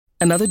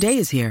Another day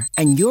is here,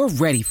 and you're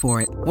ready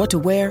for it. What to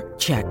wear?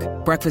 Check.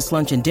 Breakfast,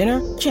 lunch, and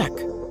dinner? Check.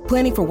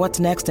 Planning for what's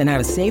next and how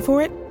to save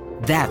for it?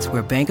 That's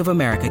where Bank of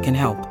America can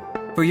help.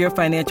 For your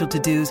financial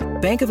to-dos,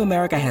 Bank of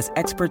America has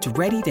experts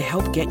ready to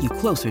help get you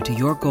closer to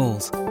your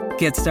goals.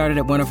 Get started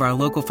at one of our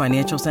local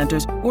financial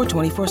centers or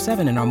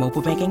 24/7 in our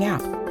mobile banking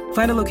app.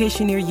 Find a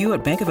location near you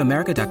at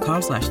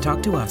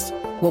bankofamerica.com/talktous.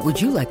 What would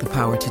you like the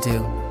power to do?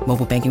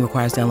 Mobile banking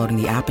requires downloading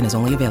the app and is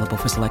only available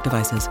for select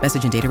devices.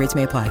 Message and data rates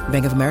may apply.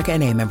 Bank of America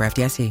N.A., member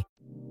FDIC.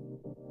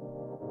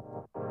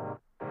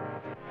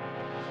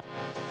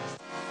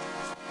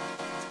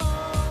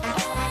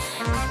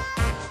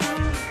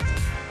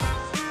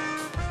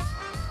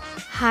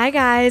 Hi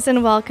guys,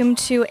 and welcome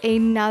to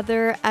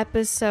another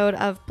episode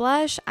of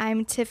Blush.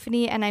 I'm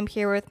Tiffany and I'm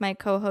here with my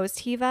co-host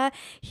Hiva.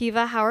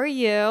 Hiva, how are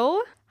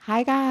you?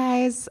 Hi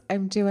guys,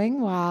 I'm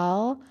doing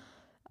well.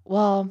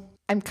 Well,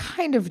 I'm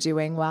kind of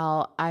doing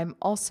well. I'm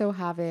also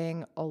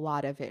having a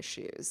lot of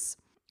issues.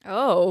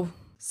 Oh.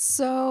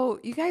 So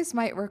you guys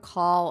might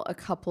recall a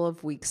couple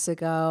of weeks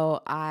ago,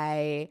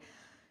 I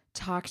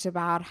talked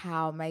about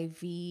how my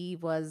V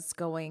was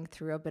going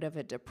through a bit of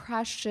a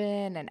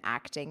depression and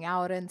acting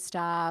out and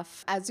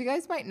stuff. As you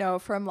guys might know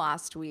from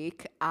last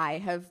week, I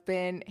have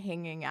been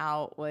hanging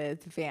out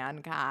with Van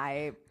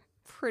Guy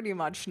pretty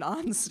much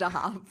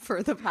nonstop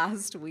for the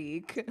past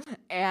week,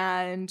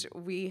 and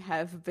we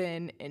have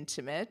been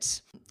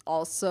intimate.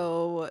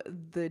 Also,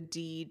 the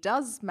D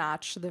does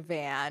match the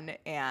Van,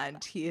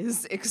 and he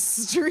is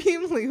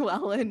extremely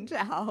well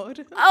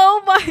endowed.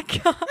 Oh my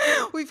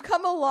god. We've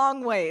come a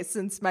long way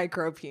since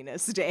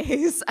micropenis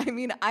days. I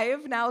mean, I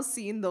have now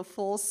seen the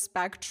full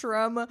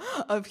spectrum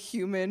of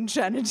human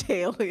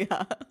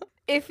genitalia.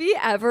 If he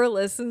ever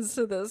listens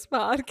to this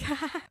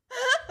podcast,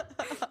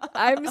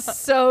 I'm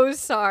so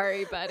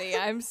sorry, buddy.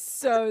 I'm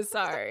so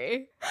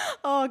sorry.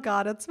 Oh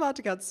God, it's about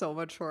to get so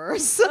much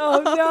worse.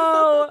 Oh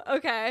no.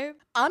 Okay.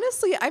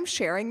 Honestly, I'm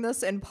sharing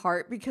this in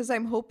part because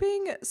I'm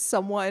hoping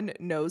someone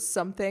knows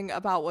something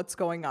about what's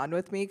going on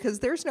with me, because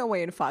there's no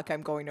way in fuck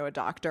I'm going to a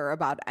doctor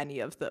about any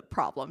of the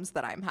problems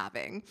that I'm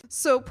having.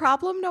 So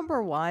problem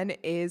number one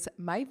is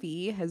my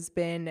V has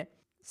been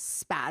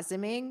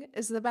spasming,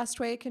 is the best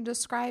way I can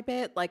describe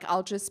it. Like,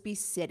 I'll just be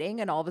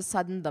sitting and all of a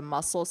sudden the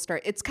muscles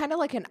start, it's kind of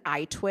like an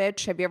eye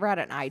twitch. Have you ever had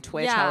an eye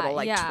twitch? How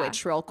it'll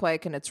twitch real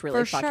quick and it's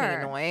really fucking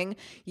annoying.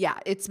 Yeah,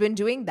 it's been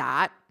doing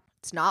that.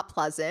 It's not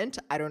pleasant.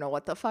 I don't know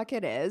what the fuck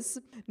it is.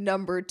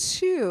 Number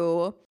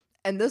two,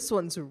 and this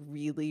one's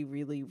really,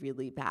 really,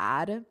 really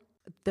bad.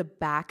 The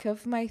back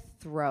of my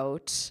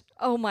throat.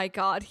 Oh my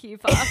God,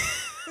 Hiva.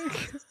 Oh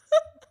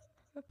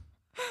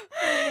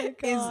my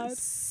God. Is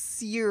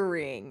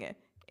searing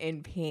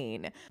in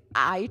pain.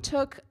 I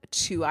took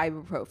 2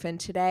 ibuprofen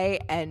today,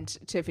 and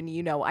Tiffany,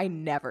 you know, I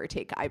never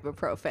take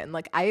ibuprofen.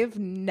 Like, I have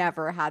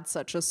never had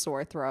such a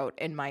sore throat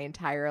in my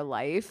entire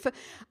life.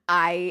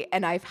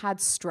 I've had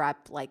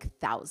strep like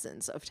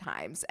thousands of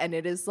times, and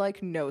it is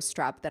like no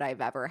strep that I've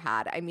ever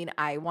had. I mean,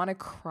 I want to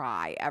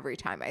cry every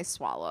time I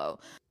swallow.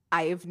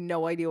 I have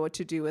no idea what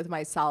to do with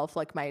myself.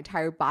 Like, my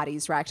entire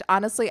body's wrecked.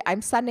 Honestly,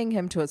 I'm sending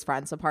him to his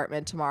friend's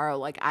apartment tomorrow.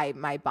 Like,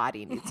 my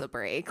body needs a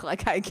break.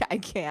 Like, I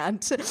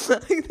can't.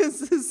 Like,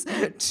 this is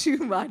too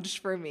much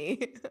for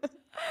me.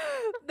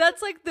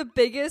 That's like the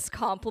biggest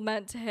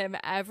compliment to him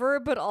ever,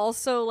 but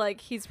also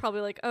like he's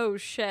probably like, oh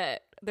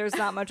shit, there's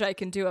not much I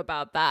can do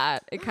about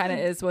that. It kind of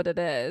is what it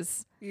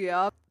is.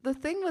 Yeah. The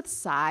thing with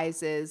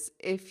size is,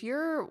 if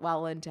you're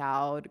well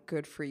endowed,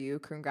 good for you,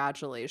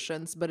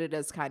 congratulations, but it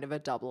is kind of a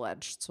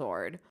double-edged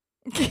sword.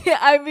 Yeah,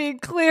 I mean,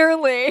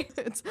 clearly.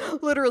 It's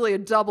literally a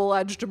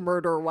double-edged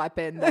murder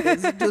weapon that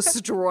is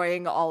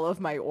destroying all of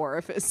my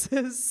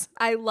orifices.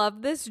 I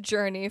love this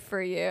journey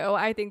for you.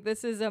 I think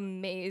this is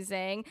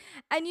amazing.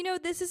 And you know,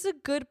 this is a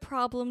good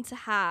problem to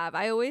have.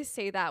 I always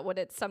say that when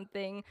it's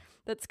something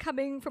that's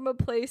coming from a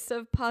place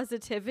of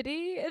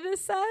positivity, in a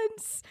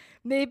sense.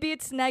 Maybe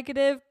it's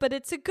negative, but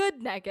it's a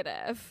good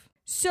negative.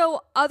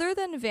 So other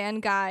than Van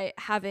Guy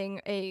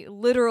having a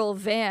literal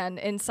van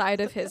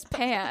inside of his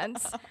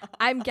pants,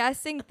 I'm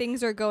guessing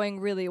things are going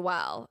really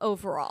well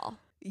overall.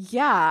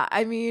 Yeah,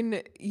 I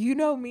mean, you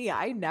know me,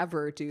 I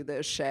never do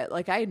this shit.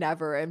 Like, I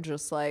never am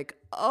just like,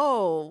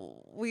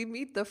 oh, we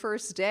meet the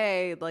first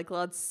day, like,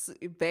 let's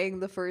bang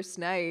the first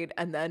night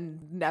and then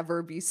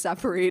never be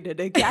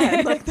separated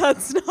again. Like,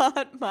 that's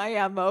not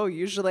my MO.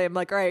 Usually I'm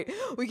like, all right,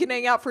 we can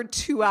hang out for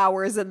 2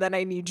 hours and then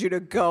I need you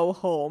to go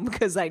home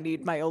because I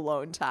need my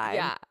alone time.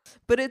 Yeah.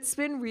 But it's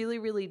been really,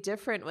 really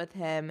different with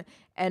him.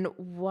 And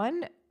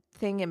one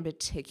thing in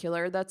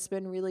particular that's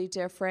been really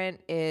different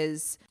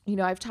is, you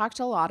know, I've talked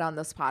a lot on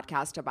this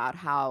podcast about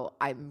how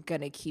I'm going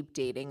to keep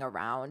dating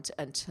around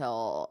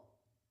until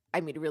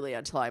I'm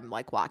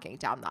like walking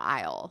down the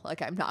aisle.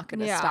 Like, I'm not going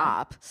to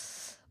stop.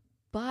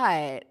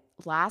 But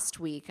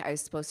last week I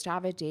was supposed to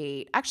have a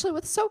date actually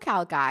with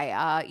SoCal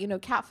guy,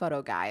 cat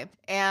photo guy.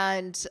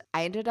 And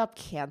I ended up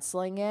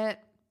canceling it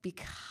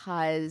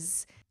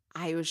because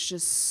I was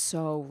just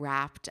so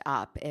wrapped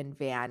up in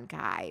Van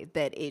Guy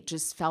that it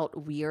just felt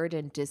weird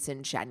and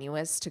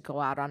disingenuous to go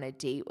out on a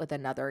date with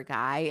another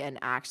guy and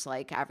act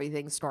like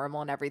everything's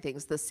normal and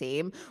everything's the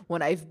same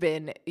when I've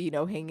been,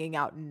 hanging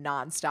out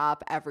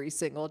nonstop every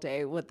single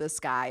day with this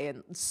guy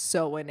and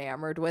so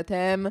enamored with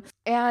him.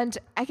 And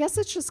I guess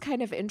it's just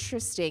kind of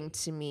interesting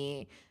to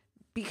me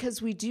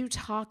because we do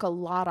talk a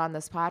lot on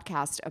this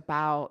podcast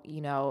about,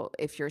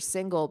 if you're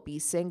single, be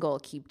single,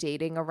 keep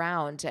dating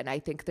around. And I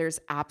think there's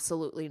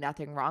absolutely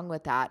nothing wrong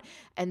with that.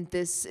 And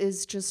this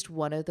is just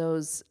one of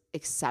those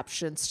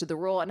exceptions to the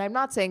rule. And I'm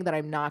not saying that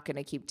I'm not going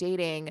to keep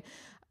dating.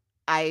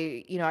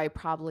 I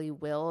probably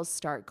will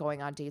start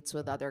going on dates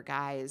with other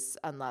guys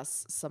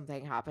unless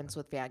something happens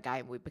with Van Guy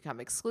and we become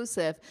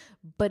exclusive.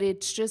 But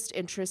it's just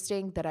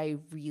interesting that I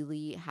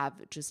really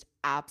have just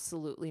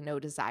absolutely no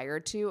desire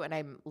to, and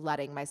I'm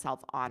letting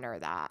myself honor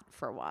that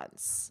for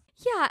once.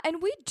 Yeah,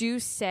 and we do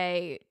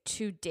say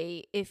to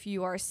date if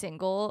you are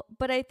single,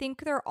 but I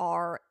think there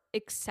are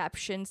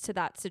exceptions to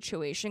that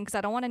situation because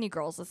I don't want any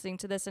girls listening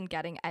to this and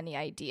getting any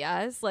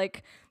ideas.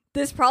 Like,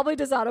 this probably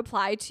does not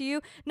apply to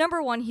you.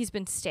 Number one, he's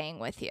been staying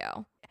with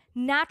you.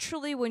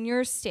 Naturally, when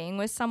you're staying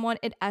with someone,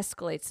 it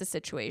escalates the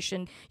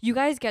situation. You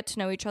guys get to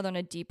know each other on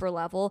a deeper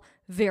level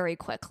very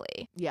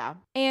quickly. Yeah.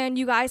 And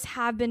you guys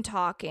have been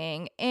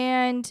talking.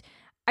 And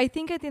I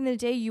think at the end of the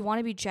day, you want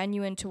to be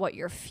genuine to what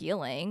you're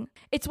feeling.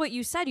 It's what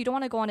you said. You don't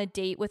want to go on a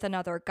date with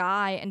another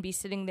guy and be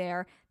sitting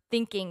there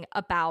thinking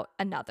about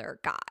another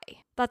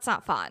guy. That's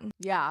not fun.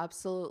 Yeah,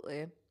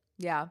 absolutely.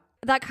 Yeah.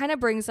 That kind of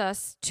brings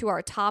us to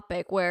our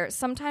topic where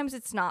sometimes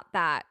it's not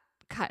that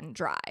cut and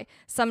dry.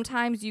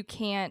 Sometimes you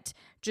can't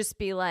just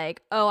be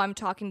like, oh, I'm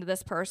talking to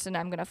this person,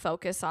 I'm going to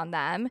focus on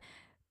them.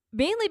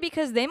 Mainly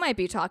because they might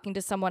be talking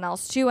to someone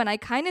else too. And I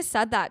kind of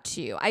said that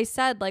to you. I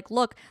said, like,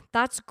 look,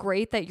 that's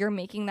great that you're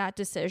making that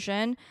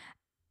decision.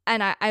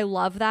 And I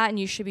love that. And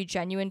you should be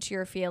genuine to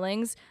your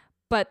feelings.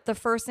 But the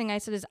first thing I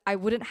said is I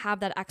wouldn't have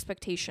that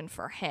expectation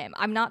for him.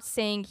 I'm not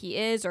saying he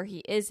is or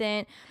he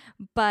isn't,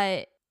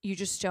 but you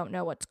just don't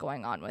know what's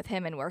going on with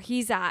him and where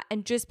he's at.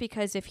 And just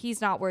because if he's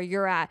not where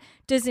you're at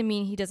doesn't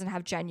mean he doesn't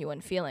have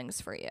genuine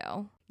feelings for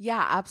you.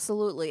 Yeah,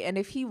 absolutely. And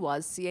if he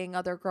was seeing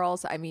other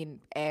girls, I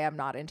mean, I'm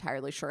not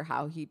entirely sure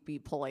how he'd be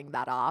pulling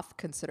that off,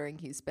 considering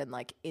he's been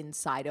like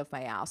inside of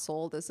my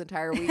asshole this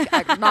entire week.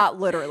 Not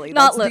literally.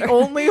 Not That's literally.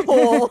 The only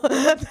hole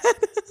that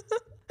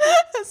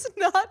has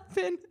not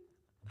been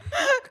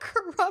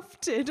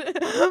corrupted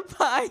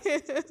by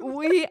him.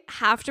 We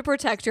have to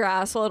protect your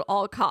asshole at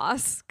all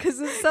costs because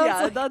it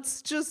sounds like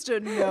that's just a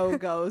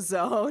no-go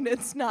zone.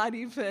 It's not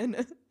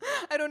even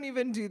I didn't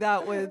even do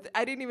that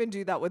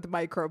with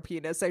micro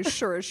penis. I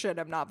sure as shit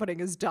am not putting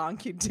his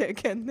donkey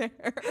dick in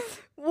there.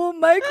 Well,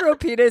 micro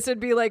penis would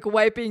be like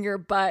wiping your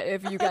butt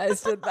if you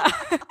guys did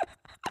that.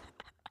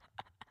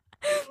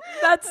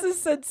 That's the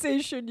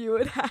sensation you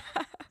would have.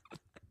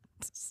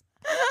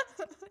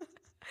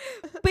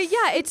 But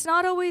yeah, it's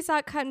not always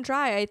that cut and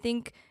dry. I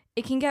think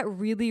it can get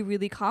really,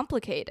 really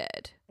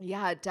complicated.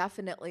 Yeah,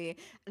 definitely.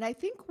 And I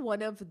think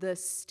one of the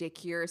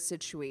stickier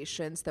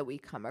situations that we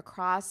come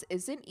across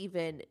isn't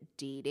even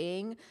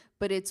dating,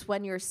 but it's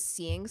when you're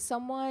seeing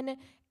someone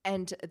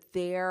and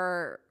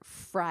their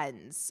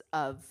friends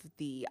of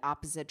the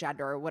opposite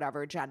gender or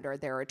whatever gender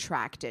they're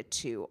attracted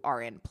to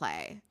are in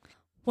play.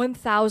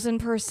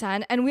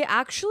 1000%. And we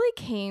actually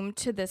came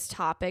to this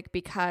topic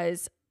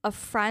because a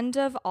friend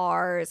of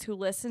ours who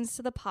listens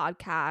to the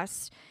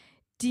podcast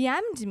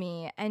DM'd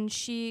me and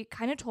she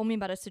kind of told me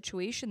about a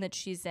situation that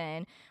she's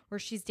in where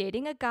she's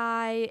dating a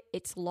guy,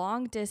 it's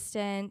long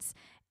distance,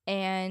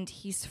 and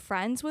he's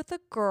friends with a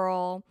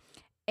girl,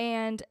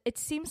 and it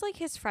seems like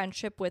his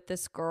friendship with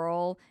this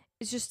girl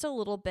is just a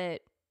little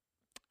bit,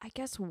 I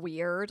guess,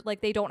 weird.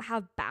 Like, they don't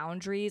have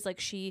boundaries. Like,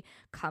 she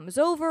comes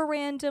over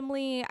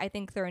randomly. I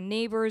think they're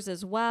neighbors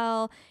as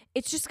well.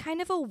 It's just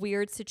kind of a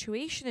weird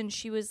situation. And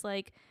she was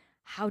like,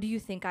 how do you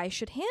think I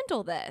should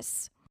handle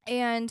this?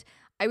 And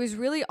I was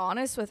really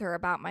honest with her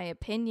about my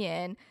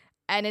opinion.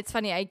 And it's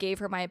funny, I gave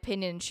her my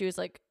opinion and she was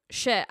like,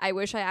 shit, I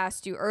wish I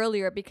asked you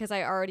earlier because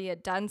I already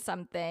had done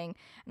something.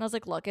 And I was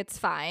like, look, it's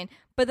fine.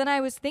 But then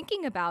I was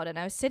thinking about it and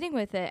I was sitting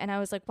with it and I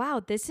was like,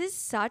 wow, this is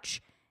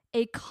such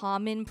a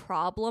common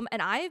problem.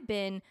 And I've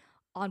been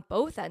on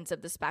both ends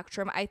of the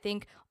spectrum. I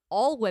think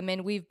all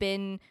women, we've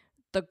been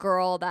the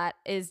girl that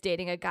is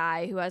dating a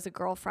guy who has a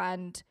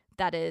girlfriend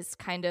that is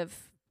kind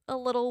of a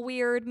little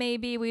weird,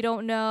 maybe, we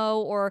don't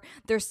know, or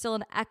there's still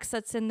an ex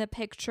that's in the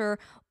picture,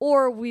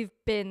 or we've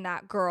been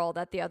that girl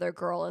that the other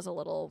girl is a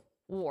little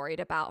worried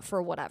about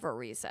for whatever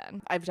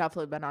reason. I've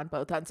definitely been on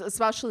both ends,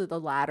 especially the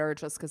latter,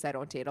 just because I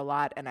don't date a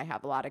lot and I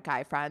have a lot of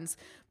guy friends.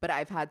 But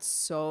I've had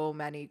so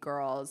many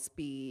girls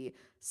be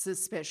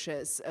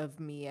suspicious of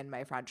me and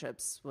my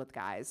friendships with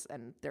guys,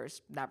 and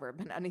there's never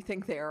been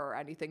anything there or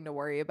anything to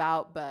worry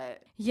about.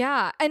 But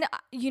yeah, and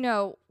you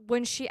know,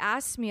 when she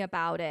asked me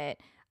about it,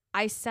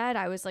 I said,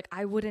 I was like,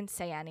 I wouldn't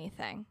say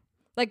anything.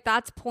 Like,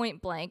 that's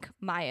point blank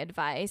my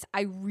advice.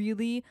 I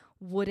really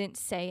wouldn't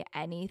say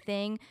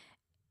anything,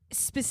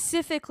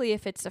 specifically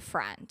if it's a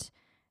friend.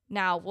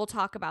 Now, we'll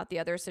talk about the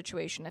other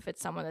situation. If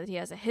it's someone that he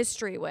has a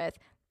history with,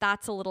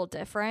 that's a little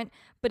different.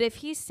 But if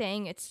he's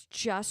saying it's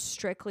just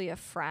strictly a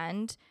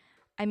friend,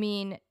 I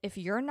mean, if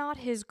you're not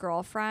his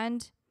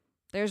girlfriend,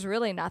 there's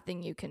really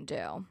nothing you can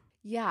do.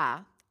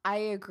 Yeah, I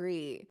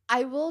agree.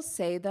 I will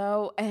say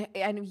though,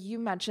 and you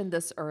mentioned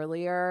this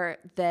earlier,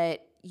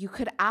 that you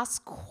could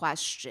ask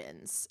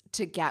questions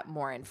to get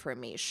more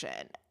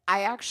information.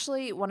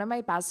 One of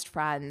my best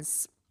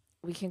friends,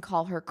 we can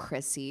call her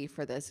Chrissy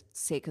for the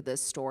sake of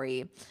this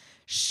story.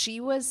 She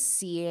was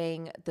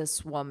seeing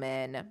this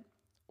woman,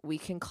 we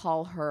can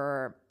call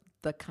her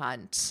the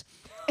cunt.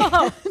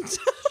 Oh,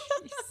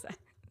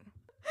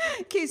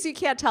 in case you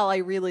can't tell, I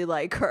really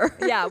like her.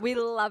 yeah, we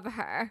love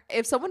her.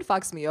 If someone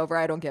fucks me over,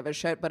 I don't give a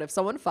shit. But if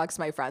someone fucks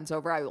my friends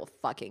over, I will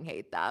fucking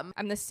hate them.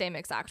 I'm the same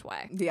exact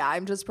way. Yeah,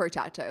 I'm just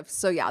protective.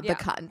 So yeah, the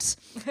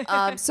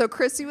cunt. So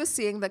Chrissy was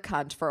seeing the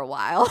cunt for a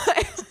while.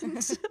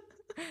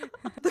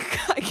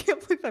 I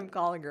can't believe I'm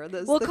calling her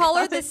this. We'll call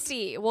her the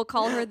C. We'll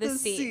call her the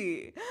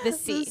C. The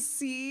C. The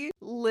C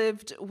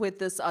lived with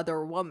this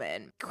other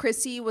woman.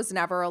 Chrissy was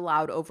never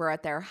allowed over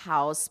at their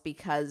house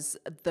because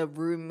the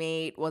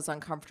roommate was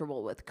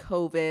uncomfortable with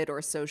COVID,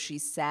 or so she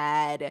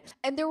said.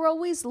 And there were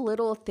always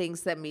little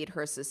things that made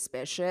her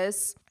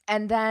suspicious.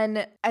 And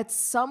then at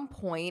some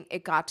point,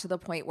 it got to the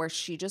point where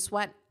she just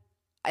went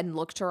and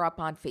looked her up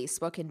on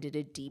Facebook and did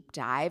a deep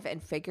dive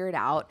and figured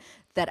out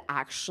that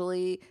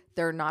actually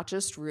they're not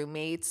just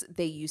roommates.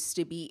 They used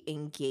to be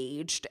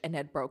engaged and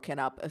had broken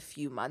up a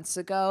few months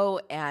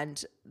ago,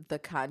 and the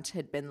cunt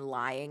had been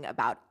lying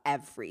about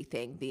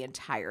everything the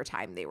entire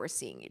time they were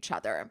seeing each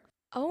other.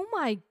 Oh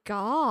my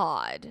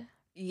God.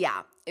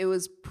 Yeah, it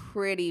was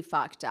pretty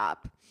fucked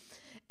up.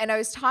 And I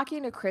was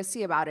talking to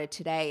Chrissy about it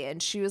today,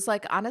 and she was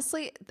like,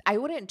 honestly, I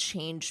wouldn't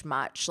change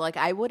much. Like,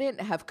 I wouldn't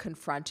have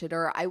confronted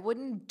her. I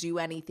wouldn't do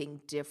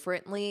anything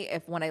differently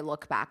when I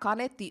look back on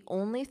it. The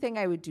only thing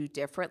I would do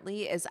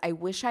differently is I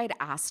wish I'd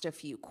asked a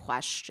few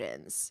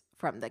questions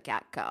from the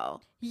get-go.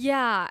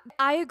 Yeah,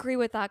 I agree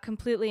with that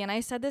completely. And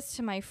I said this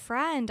to my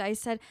friend. I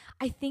said,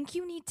 I think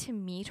you need to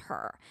meet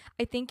her.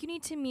 I think you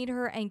need to meet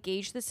her and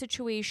gauge the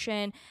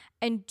situation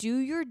and do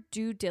your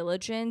due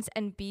diligence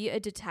and be a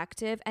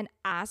detective and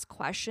ask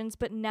questions,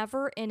 but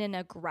never in an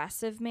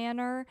aggressive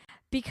manner.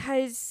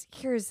 Because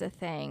here's the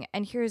thing,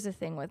 and here's the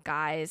thing with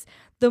guys.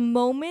 The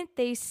moment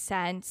they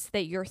sense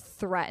that you're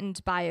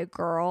threatened by a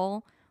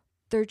girl,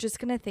 they're just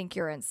going to think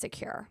you're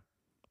insecure.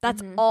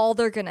 That's all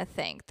they're going to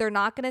think. They're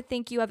not going to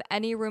think you have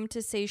any room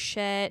to say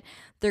shit.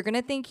 They're going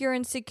to think you're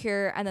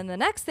insecure. And then the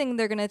next thing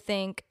they're going to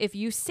think, if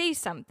you say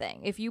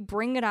something, if you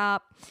bring it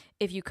up,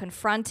 if you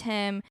confront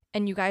him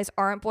and you guys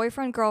aren't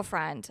boyfriend,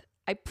 girlfriend,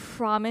 I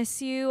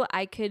promise you,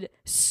 I could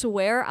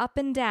swear up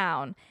and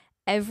down,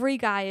 every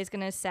guy is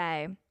going to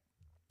say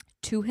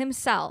to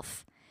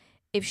himself,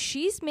 if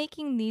she's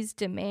making these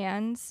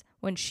demands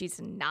when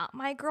she's not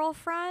my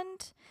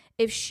girlfriend,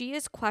 if she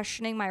is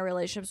questioning my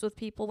relationships with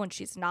people when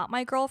she's not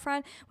my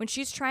girlfriend, when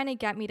she's trying to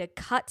get me to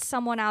cut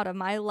someone out of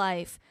my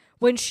life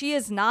when she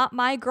is not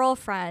my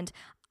girlfriend,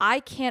 I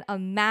can't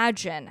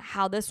imagine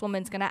how this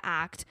woman's going to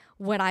act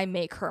when I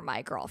make her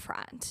my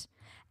girlfriend.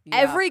 Yeah.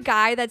 Every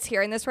guy that's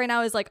hearing this right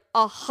now is like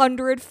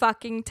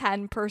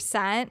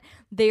 110%.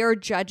 They are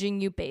judging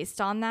you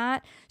based on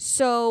that.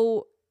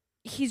 So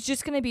he's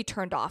just going to be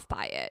turned off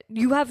by it.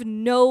 You have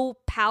no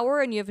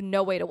power and you have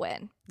no way to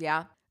win.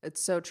 Yeah,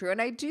 it's so true.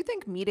 And I do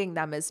think meeting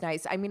them is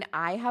nice. I mean,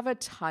 I have a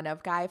ton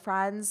of guy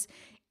friends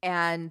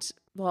and,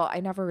 well,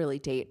 I never really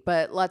date,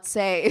 but let's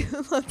say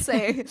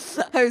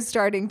I was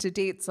starting to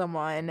date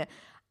someone.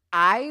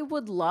 I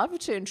would love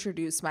to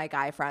introduce my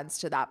guy friends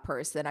to that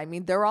person. I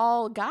mean, they're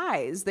all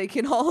guys. They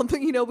can all,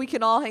 we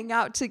can all hang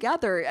out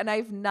together and I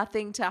have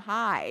nothing to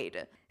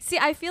hide. See,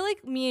 I feel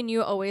like me and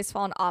you always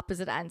fall on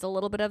opposite ends a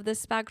little bit of this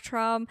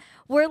spectrum,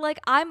 where like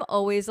I'm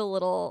always a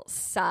little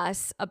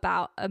sus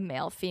about a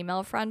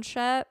male-female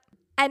friendship.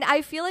 And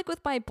I feel like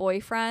with my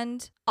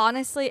boyfriend,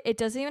 honestly, it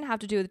doesn't even have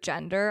to do with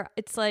gender.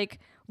 It's like,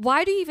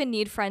 why do you even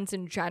need friends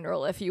in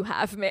general if you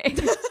have me?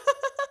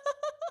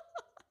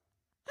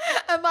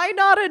 Am I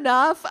not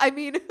enough? I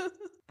mean...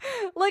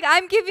 Like,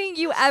 I'm giving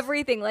you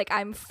everything. Like,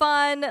 I'm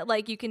fun.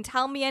 Like, you can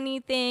tell me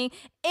anything.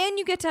 And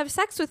you get to have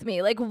sex with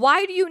me. Like,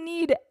 why do you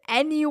need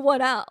anyone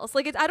else?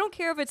 Like, I don't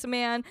care if it's a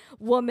man,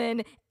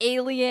 woman,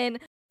 alien.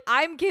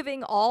 I'm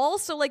giving all.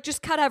 So, like,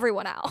 just cut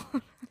everyone out.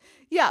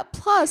 Yeah.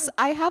 Plus,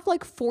 I have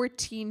like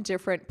 14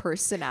 different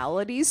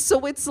personalities.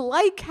 So it's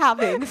like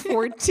having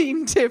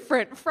 14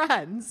 different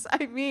friends.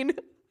 I mean...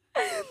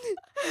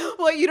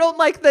 Well, you don't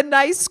like the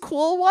nice,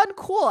 cool one?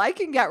 Cool. I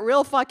can get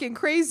real fucking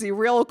crazy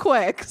real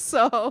quick.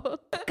 So,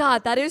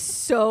 God, that is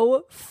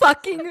so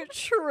fucking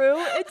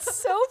true. It's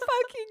so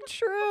fucking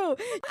true.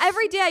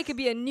 Every day I could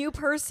be a new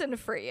person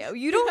for you.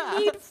 You don't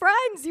need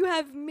friends. You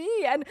have me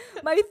and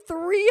my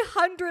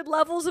 300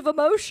 levels of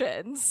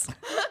emotions.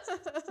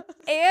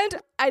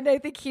 And I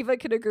think Kiva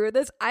can agree with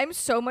this. I'm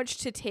so much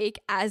to take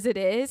as it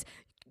is.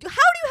 How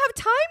do you have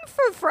time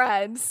for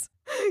friends?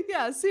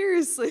 Yeah,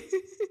 seriously.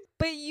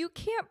 But you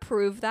can't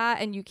prove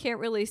that, and you can't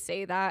really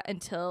say that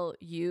until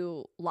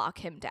you lock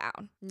him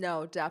down.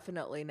 No,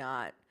 definitely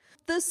not.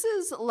 This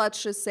is,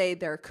 let's just say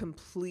they're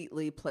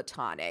completely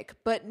platonic.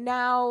 But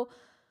now,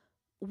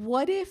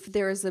 what if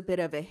there's a bit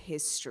of a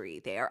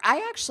history there?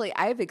 I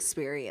have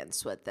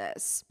experience with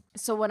this.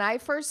 So when I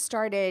first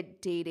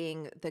started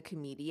dating the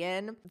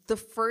comedian, the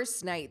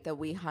first night that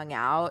we hung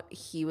out,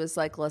 he was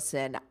like,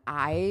 listen,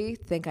 I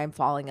think I'm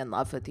falling in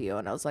love with you.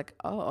 And I was like,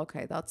 oh,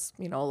 okay, that's,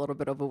 a little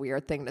bit of a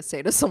weird thing to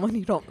say to someone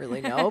you don't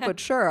really know, but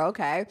sure,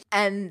 okay.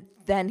 And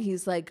then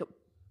he's like,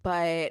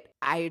 but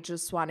I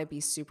just want to be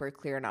super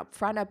clear and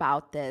upfront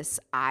about this.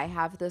 I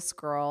have this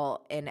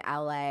girl in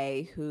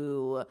LA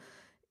who,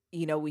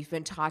 we've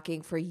been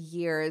talking for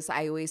years.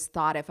 I always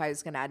thought if I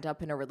was going to end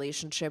up in a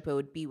relationship, it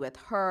would be with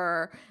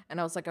her. And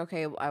I was like,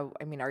 okay,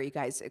 are you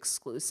guys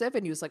exclusive?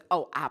 And he was like,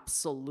 oh,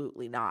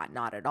 absolutely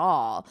not at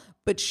all.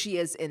 But she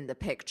is in the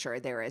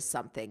picture. There is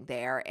something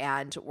there.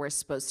 And we're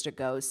supposed to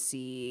go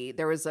see,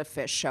 there was a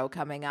Fish show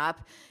coming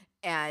up.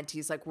 And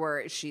he's like,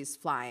 she's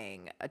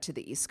flying to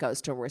the East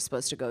Coast and we're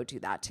supposed to go do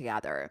that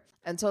together.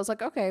 And so I was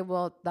like, okay,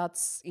 well,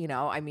 that's,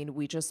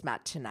 we just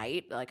met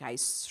tonight. Like, I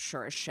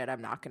sure as shit,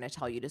 I'm not going to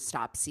tell you to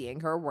stop seeing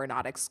her. We're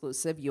not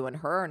exclusive. You and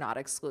her are not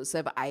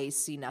exclusive. I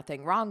see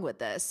nothing wrong with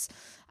this.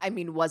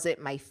 Was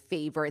it my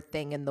favorite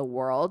thing in the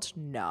world?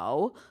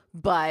 No,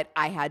 but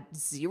I had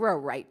zero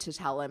right to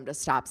tell him to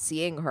stop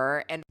seeing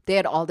her. And they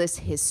had all this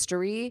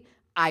history.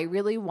 I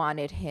really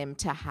wanted him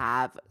to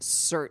have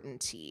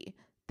certainty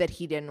that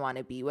he didn't want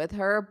to be with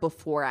her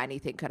before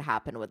anything could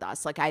happen with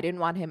us. Like, I didn't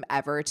want him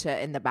ever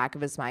to, in the back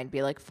of his mind,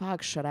 be like,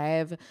 fuck, should I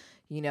have,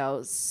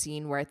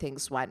 seen where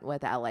things went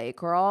with LA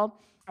girl?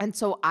 And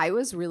so I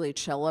was really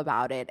chill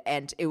about it.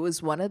 And it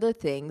was one of the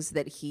things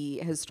that he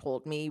has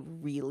told me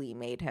really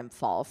made him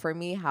fall for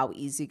me, how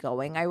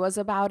easygoing I was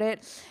about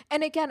it.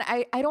 And again,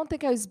 I don't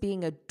think I was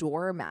being a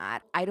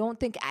doormat. I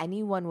don't think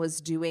anyone was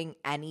doing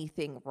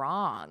anything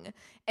wrong.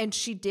 And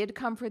she did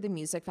come for the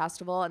music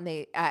festival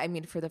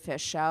and for the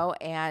Fish show.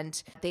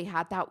 And they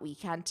had that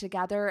weekend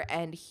together.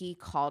 And he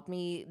called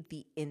me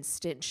the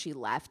instant she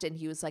left. And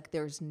he was like,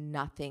 there's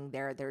nothing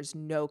there. There's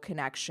no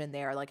connection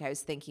there. Like, I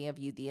was thinking of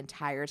you the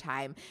entire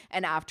time.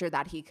 And after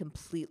that, he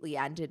completely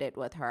ended it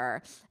with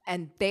her.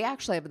 And they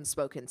actually haven't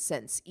spoken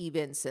since,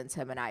 even since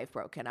him and I have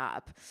broken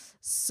up.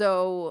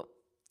 So,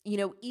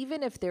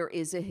 even if there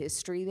is a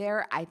history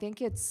there, I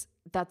think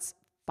that's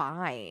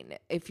fine.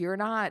 If you're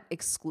not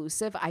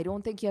exclusive, I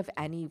don't think you have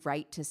any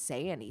right to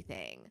say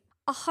anything.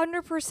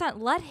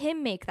 100%. Let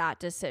him make that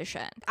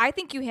decision. I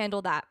think you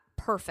handle that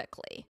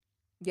perfectly.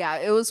 Yeah,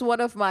 it was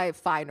one of my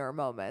finer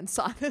moments,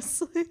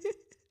 honestly.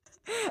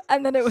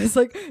 And then it was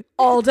like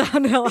all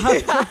downhill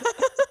after. Yeah.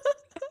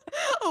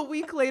 A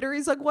week later,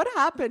 he's like, what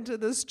happened to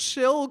this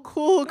chill,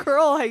 cool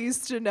girl I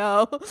used to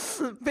know?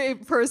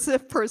 Babe,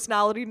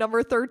 personality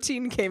number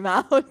 13 came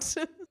out.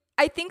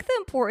 I think the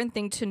important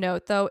thing to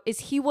note, though, is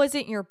he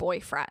wasn't your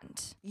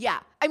boyfriend. Yeah.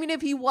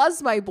 If he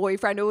was my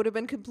boyfriend, it would have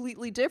been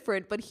completely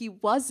different, but he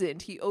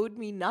wasn't. He owed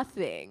me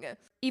nothing.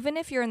 Even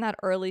if you're in that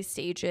early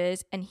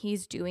stages and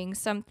he's doing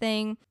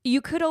something,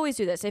 you could always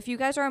do this. If you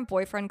guys aren't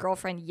boyfriend,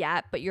 girlfriend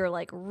yet, but you're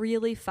like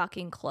really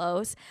fucking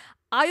close,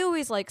 I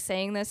always like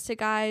saying this to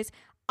guys.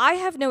 I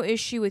have no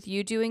issue with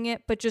you doing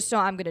it, but just know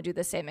I'm going to do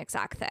the same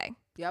exact thing.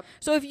 Yep.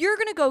 So if you're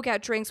going to go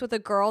get drinks with a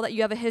girl that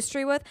you have a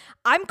history with,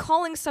 I'm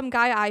calling some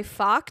guy I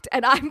fucked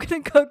and I'm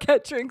going to go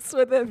get drinks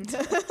with him.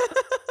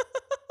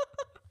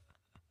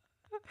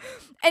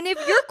 And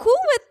if you're cool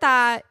with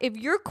that,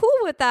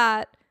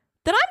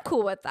 then I'm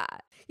cool with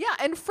that. Yeah.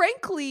 And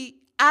frankly,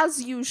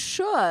 as you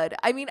should.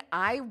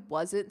 I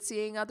wasn't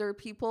seeing other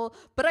people,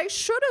 but I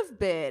should have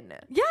been.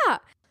 Yeah.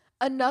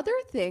 Another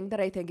thing that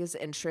I think is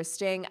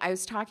interesting, I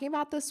was talking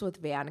about this with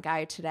Van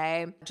Guy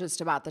today, just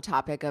about the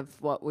topic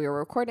of what we were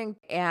recording.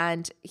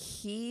 And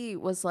he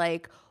was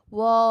like,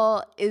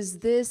 well, is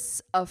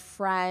this a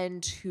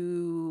friend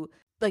who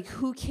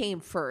came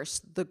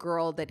first, the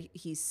girl that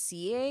he's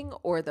seeing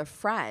or the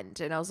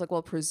friend? And I was like,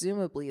 well,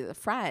 presumably the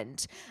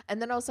friend.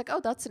 And then I was like, oh,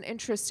 that's an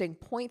interesting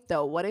point,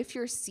 though. What if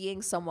you're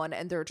seeing someone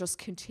and they're just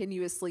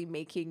continuously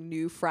making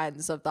new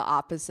friends of the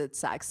opposite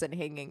sex and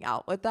hanging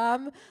out with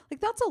them?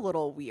 Like, that's a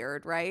little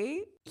weird,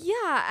 right?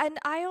 Yeah, and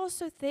I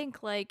also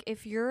think, like,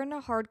 if you're in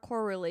a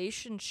hardcore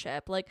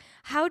relationship, like,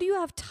 how do you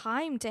have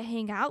time to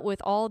hang out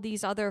with all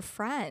these other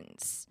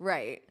friends?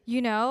 Right.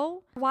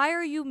 Why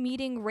are you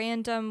meeting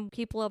random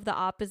people of the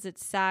opposite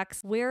sex?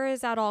 Where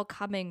is that all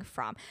coming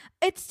from?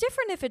 It's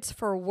different if it's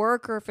for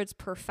work or if it's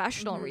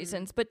professional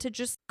reasons, but to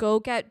just go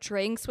get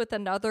drinks with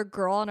another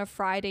girl on a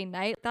Friday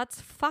night,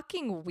 that's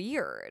fucking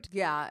weird.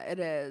 Yeah, it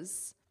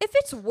is. If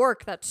it's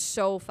work, that's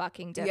so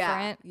fucking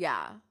different.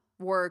 Yeah.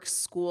 Work,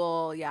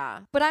 school,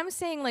 yeah. But I'm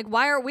saying, like,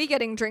 why are we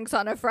getting drinks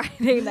on a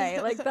Friday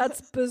night? Like,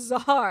 that's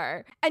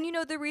bizarre. And,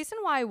 the reason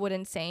why I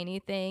wouldn't say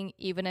anything,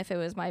 even if it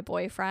was my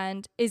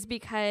boyfriend, is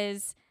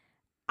because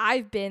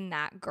I've been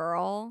that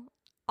girl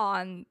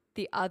on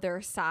the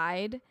other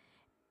side.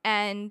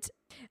 And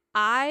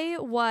I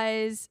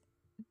was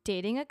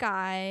dating a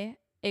guy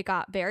It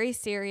got very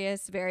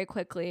serious very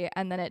quickly,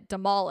 and then it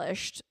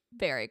demolished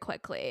very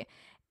quickly.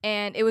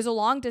 And it was a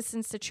long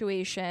distance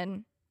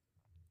situation.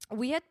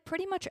 We had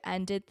pretty much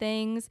ended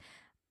things.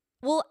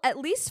 Well, at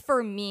least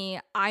for me,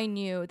 I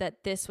knew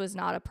that this was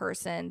not a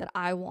person that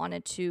I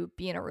wanted to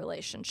be in a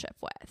relationship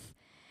with.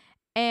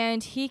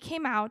 And he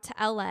came out to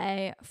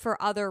LA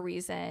for other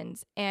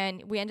reasons,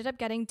 and we ended up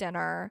getting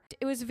dinner.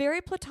 It was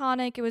very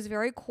platonic. It was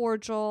very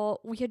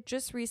cordial. We had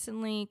just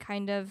recently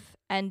kind of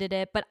ended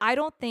it, but I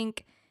don't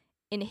think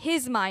in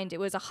his mind it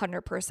was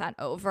 100%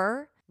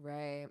 over.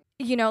 Right.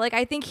 You know, like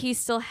I think he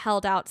still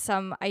held out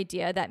some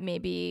idea that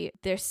maybe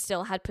there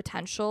still had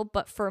potential,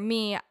 but for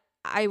me,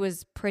 I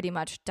was pretty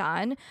much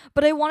done.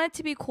 But I wanted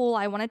to be cool.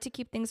 I wanted to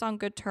keep things on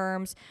good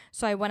terms.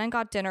 So I went and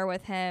got dinner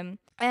with him.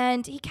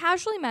 And he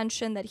casually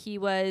mentioned that he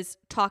was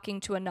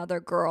talking to another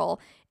girl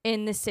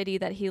in the city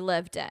that he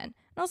lived in. And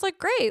I was like,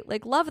 great,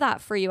 like, love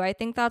that for you. I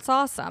think that's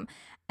awesome.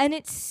 And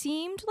it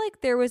seemed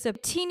like there was a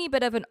teeny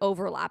bit of an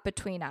overlap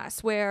between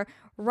us where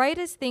right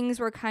as things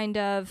were kind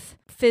of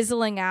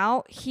fizzling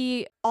out,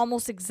 he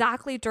almost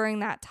exactly during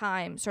that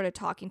time started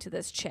talking to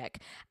this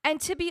chick.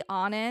 And to be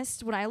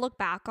honest, when I look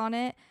back on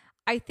it,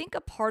 I think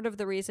a part of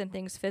the reason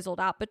things fizzled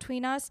out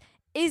between us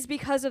is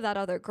because of that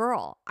other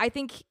girl. I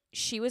think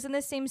she was in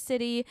the same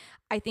city.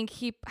 I think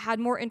he had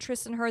more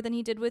interest in her than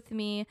he did with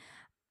me.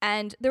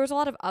 And there was a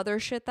lot of other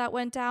shit that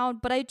went down,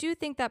 but I do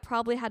think that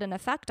probably had an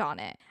effect on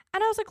it.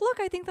 And I was like, look,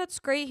 I think that's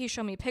great. He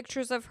showed me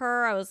pictures of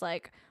her. I was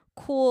like,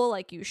 cool,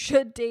 like you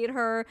should date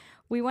her.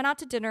 We went out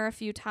to dinner a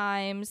few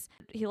times.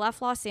 He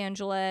left Los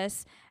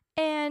Angeles,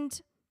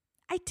 and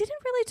I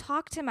didn't really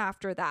talk to him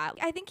after that.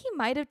 I think he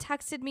might have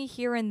texted me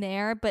here and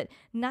there, but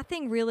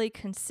nothing really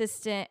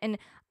consistent. And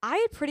I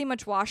had pretty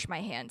much washed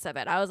my hands of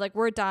it. I was like,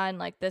 we're done.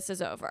 Like, this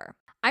is over.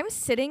 I'm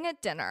sitting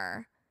at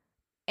dinner,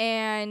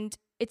 and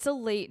it's a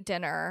late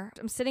dinner.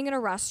 I'm sitting in a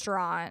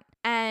restaurant,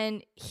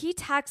 and he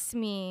texts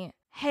me,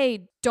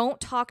 hey, don't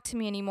talk to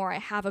me anymore. I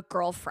have a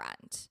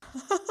girlfriend.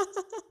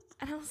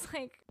 And I was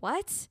like,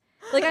 what?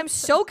 Like, I'm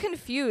so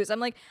confused.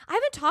 I'm like, I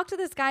haven't talked to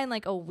this guy in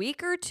like a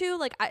week or two.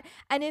 Like,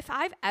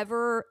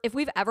 if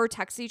we've ever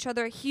texted each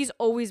other, he's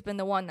always been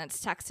the one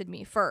that's texted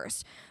me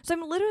first. So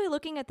I'm literally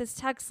looking at this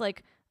text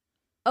like,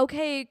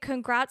 okay,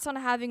 congrats on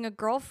having a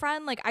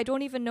girlfriend. Like, I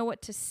don't even know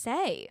what to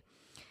say.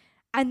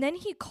 And then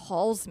he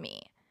calls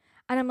me,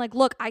 and I'm like,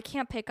 look, I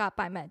can't pick up.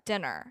 I'm at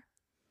dinner.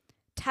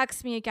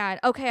 Text me again.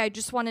 Okay, I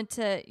just wanted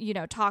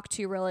to, talk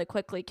to you really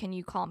quickly. Can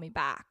you call me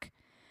back?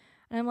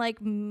 And I'm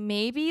like,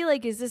 maybe,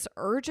 like, is this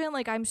urgent?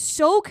 Like, I'm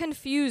so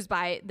confused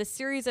by the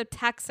series of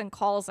texts and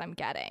calls I'm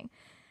getting.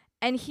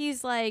 And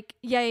he's like,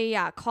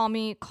 yeah. Call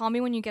me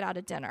when you get out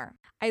of dinner.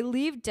 I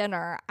leave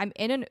dinner. I'm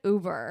in an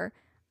Uber,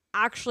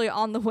 actually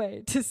on the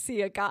way to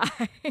see a guy.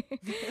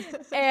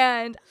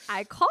 And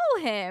I call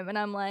him, and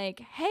I'm like,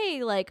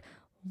 hey, like,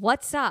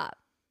 what's up?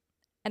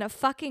 And a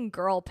fucking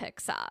girl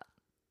picks up.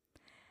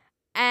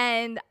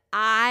 And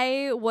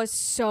I was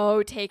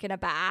so taken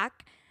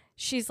aback.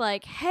 She's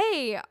like,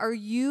 hey, are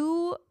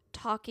you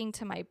talking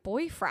to my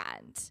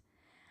boyfriend?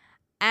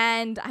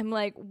 And I'm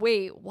like,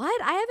 wait, what?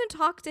 I haven't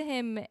talked to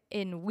him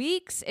in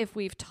weeks. If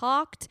we've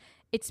talked,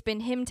 it's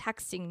been him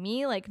texting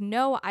me. Like,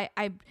 no,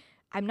 I'm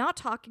not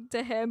talking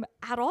to him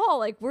at all.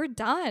 Like, we're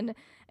done.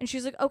 And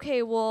she's like,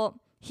 okay,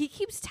 well, he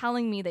keeps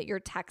telling me that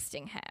you're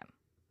texting him.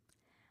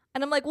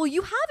 And I'm like, well,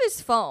 you have his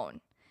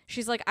phone.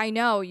 She's like, I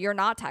know, you're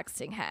not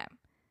texting him.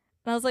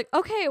 And I was like,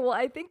 okay, well,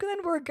 I think then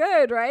we're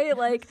good, right?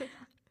 Like,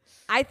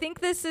 I think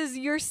this is,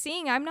 you're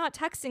seeing I'm not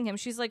texting him.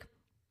 She's like,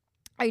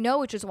 I know,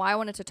 which is why I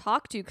wanted to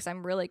talk to you because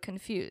I'm really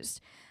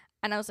confused.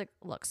 And I was like,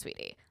 look,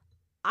 sweetie,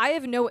 I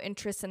have no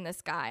interest in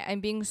this guy.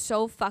 I'm being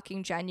so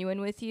fucking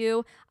genuine with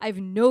you. I have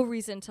no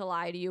reason to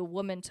lie to you,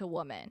 woman to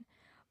woman.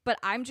 But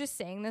I'm just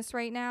saying this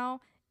right now.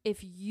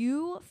 If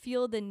you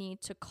feel the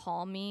need to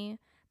call me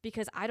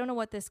because I don't know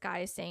what this guy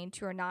is saying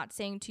to you or not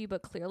saying to you,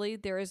 but clearly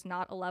there is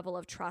not a level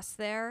of trust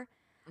there,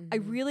 I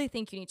really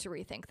think you need to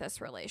rethink this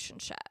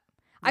relationship.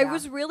 Yeah. I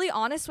was really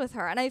honest with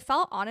her, and I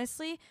felt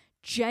honestly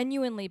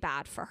genuinely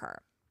bad for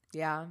her.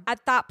 Yeah.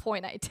 At that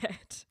point I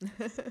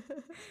did.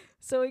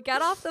 So we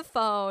get off the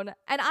phone,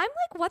 and I'm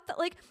like, what the,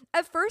 like,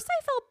 at first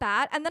I felt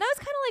bad, and then I was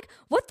kind of like,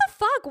 what the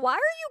fuck? Why are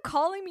you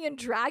calling me and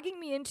dragging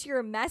me into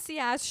your messy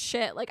ass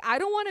shit? Like, I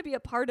don't want to be a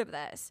part of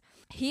this.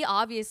 He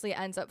obviously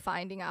ends up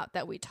finding out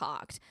that we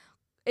talked,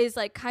 is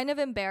like kind of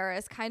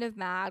embarrassed, kind of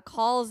mad,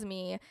 calls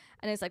me,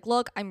 and is like,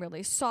 look, I'm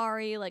really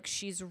sorry. Like,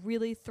 she's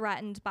really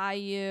threatened by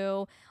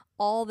you,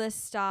 all this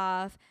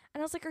stuff.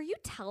 And I was like, are you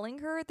telling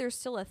her there's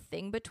still a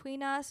thing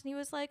between us? And he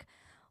was like,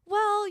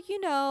 well,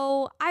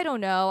 I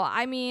don't know.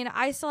 I mean,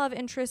 I still have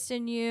interest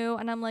in you.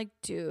 And I'm like,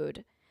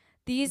 dude,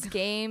 these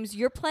games,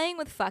 you're playing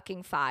with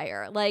fucking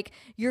fire. Like,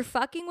 you're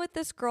fucking with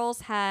this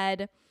girl's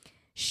head.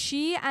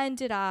 She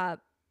ended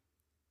up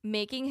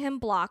making him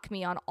block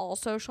me on all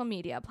social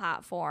media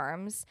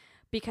platforms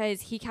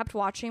because he kept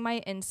watching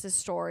my Insta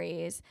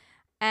stories.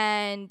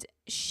 And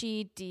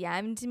she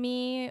DM'd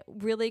me,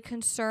 really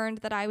concerned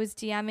that I was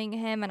DMing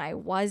him, and I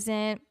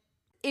wasn't.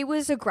 It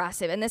was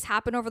aggressive. And this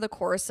happened over the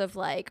course of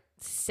like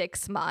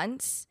 6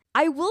 months.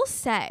 I will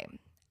say,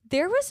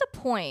 there was a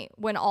point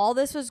when all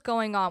this was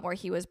going on where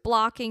he was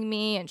blocking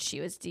me and she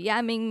was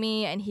DMing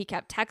me and he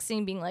kept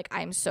texting being like,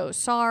 I'm so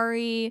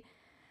sorry.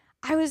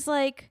 I was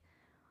like,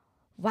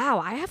 wow,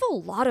 I have a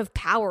lot of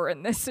power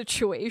in this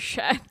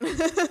situation.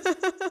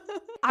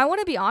 I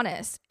want to be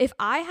honest. If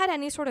I had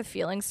any sort of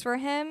feelings for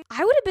him,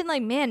 I would have been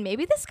like, man,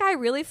 maybe this guy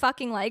really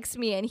fucking likes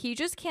me and he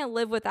just can't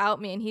live without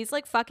me and he's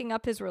like fucking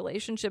up his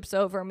relationships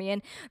over me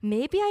and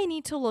maybe I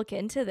need to look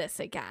into this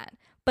again.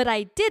 But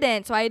I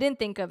didn't, so I didn't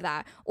think of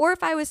that. Or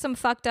if I was some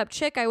fucked up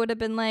chick, I would have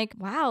been like,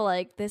 wow,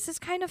 like this is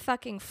kind of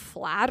fucking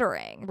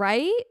flattering,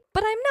 right?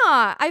 But I'm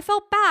not. I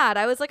felt bad.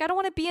 I was like, I don't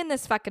want to be in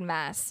this fucking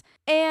mess.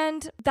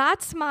 And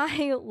that's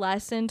my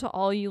lesson to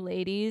all you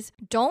ladies.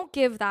 Don't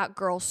give that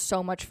girl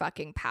so much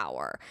fucking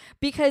power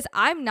because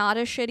I'm not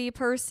a shitty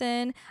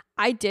person.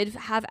 I did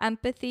have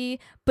empathy,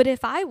 but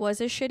if I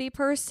was a shitty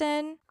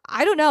person,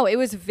 I don't know. It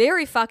was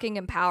very fucking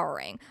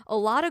empowering. A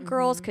lot of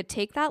girls could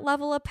take that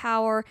level of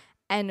power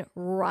and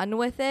run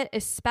with it,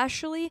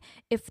 especially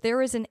if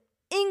there is an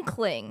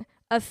inkling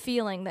of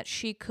feeling that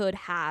she could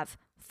have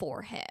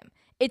for him.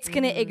 It's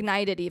going to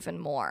ignite it even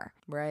more.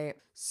 Right.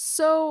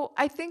 So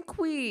I think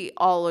we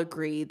all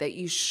agree that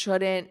you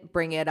shouldn't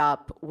bring it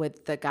up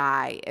with the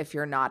guy if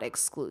you're not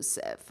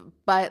exclusive.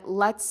 But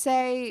let's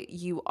say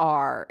you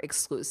are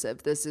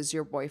exclusive. This is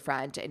your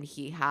boyfriend and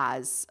he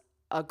has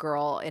a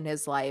girl in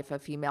his life, a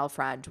female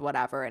friend,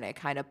 whatever, and it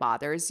kind of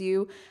bothers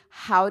you.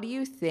 How do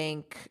you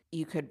think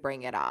you could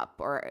bring it up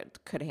or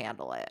could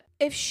handle it?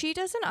 If she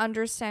doesn't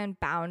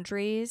understand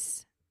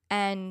boundaries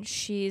and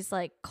she's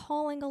like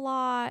calling a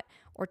lot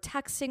or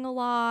texting a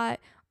lot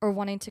or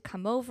wanting to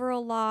come over a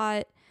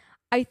lot,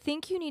 I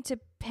think you need to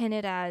pin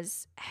it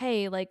as,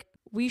 hey, like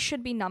we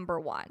should be number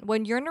one.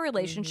 When you're in a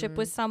relationship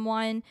with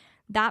someone,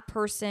 that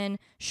person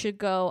should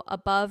go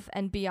above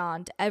and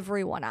beyond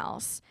everyone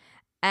else.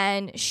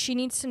 And she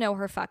needs to know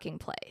her fucking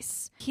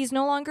place. He's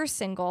no longer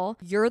single.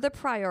 You're the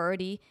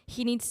priority.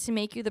 He needs to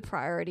make you the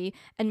priority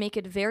and make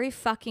it very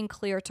fucking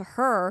clear to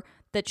her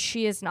that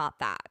she is not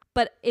that.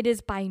 But it is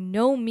by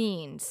no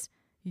means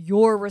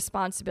your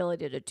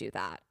responsibility to do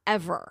that,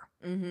 ever.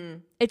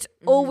 It's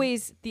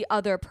always the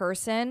other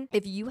person.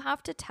 If you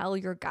have to tell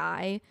your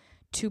guy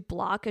to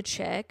block a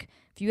chick,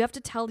 if you have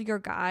to tell your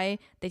guy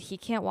that he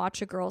can't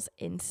watch a girl's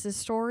Insta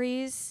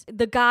stories,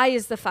 the guy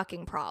is the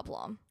fucking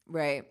problem.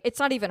 Right. It's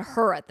not even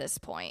her at this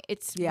point.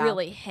 It's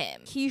really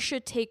him. He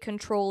should take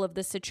control of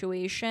the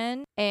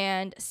situation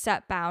and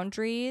set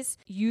boundaries.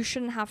 You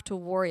shouldn't have to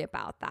worry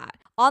about that.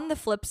 On the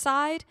flip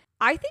side,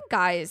 I think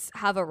guys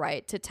have a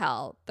right to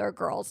tell their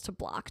girls to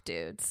block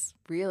dudes.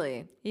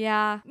 Really?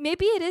 Yeah.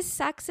 Maybe it is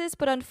sexist,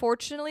 but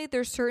unfortunately,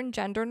 there's certain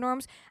gender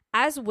norms.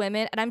 As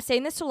women, and I'm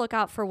saying this to look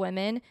out for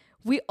women,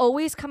 we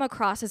always come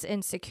across as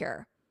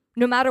insecure.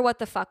 No matter what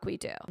the fuck we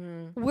do.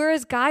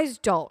 Whereas guys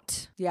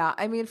don't. Yeah,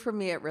 I mean, for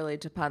me, it really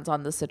depends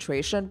on the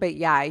situation. But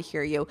yeah, I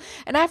hear you.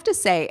 And I have to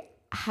say,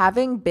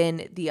 having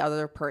been the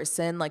other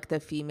person, like the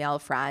female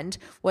friend,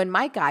 when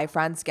my guy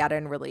friends get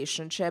in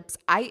relationships,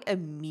 I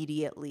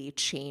immediately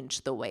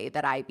change the way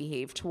that I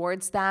behave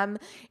towards them.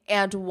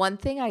 And one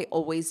thing I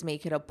always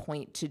make it a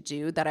point to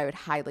do that I would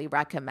highly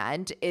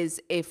recommend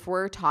is if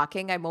we're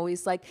talking, I'm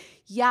always like,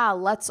 yeah,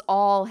 let's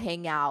all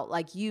hang out.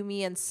 Like you,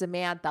 me, and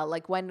Samantha.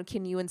 Like when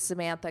can you and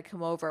Samantha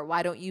come over?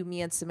 Why don't you, me,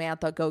 and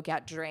Samantha go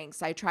get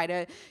drinks? I try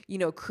to,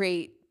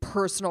 create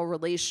personal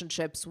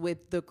relationships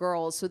with the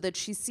girl so that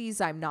she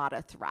sees I'm not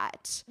a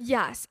threat.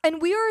 Yes.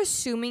 And we are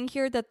assuming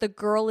here that the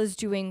girl is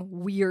doing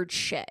weird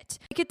shit.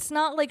 Like it's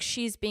not like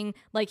she's being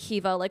like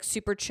Hiva, like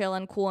super chill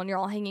and cool and you're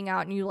all hanging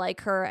out and you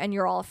like her and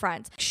you're all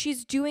friends.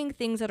 She's doing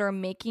things that are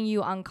making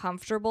you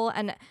uncomfortable.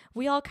 And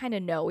we all kind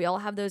of know, we all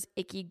have those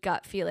icky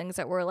gut feelings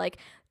that we're like,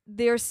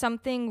 there's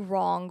something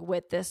wrong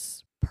with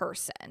this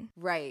person.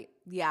 Right.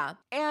 Yeah.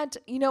 And,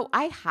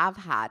 I have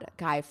had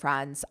guy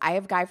friends. I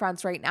have guy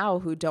friends right now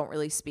who don't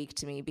really speak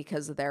to me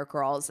because of their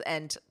girls.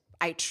 And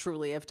I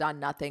truly have done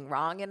nothing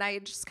wrong. And I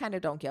just kind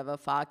of don't give a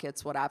fuck.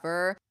 It's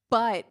whatever.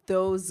 But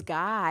those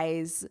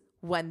guys,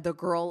 when the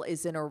girl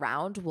isn't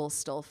around, will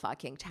still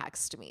fucking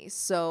text me.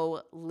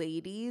 So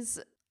ladies,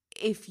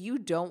 if you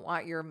don't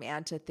want your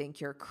man to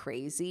think you're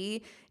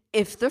crazy,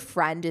 if the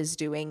friend is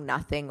doing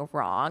nothing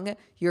wrong,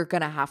 you're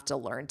going to have to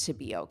learn to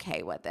be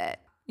okay with it.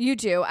 You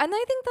do. And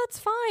I think that's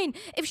fine.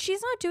 If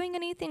she's not doing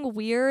anything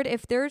weird,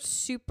 if they're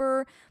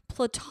super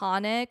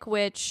platonic,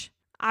 which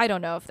I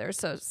don't know if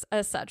there's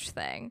a such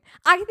thing.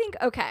 I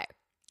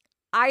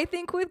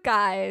think with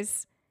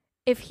guys,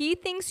 if he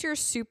thinks you're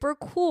super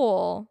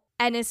cool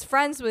and is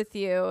friends with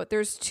you,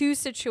 there's two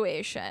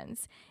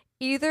situations.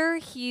 Either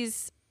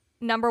he's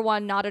number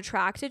one, not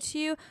attracted to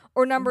you,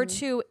 or number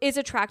two, is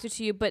attracted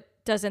to you, but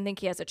doesn't think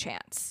he has a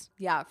chance.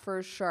 Yeah,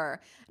 for sure.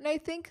 And I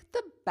think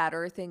the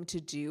better thing to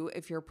do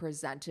if you're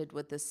presented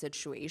with this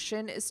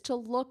situation is to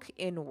look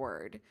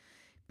inward.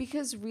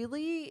 Because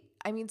really,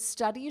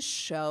 studies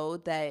show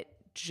that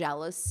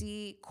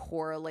jealousy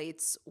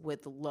correlates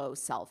with low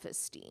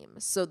self-esteem.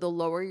 So the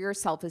lower your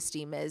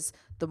self-esteem is,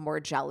 the more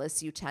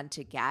jealous you tend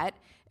to get.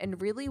 And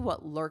really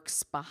what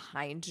lurks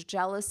behind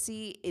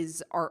jealousy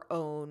is our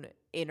own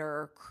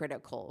inner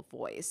critical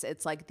voice.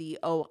 It's like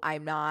oh,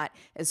 I'm not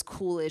as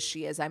cool as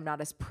she is. I'm not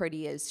as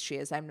pretty as she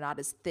is. I'm not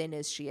as thin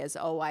as she is.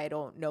 Oh, I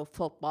don't know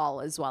football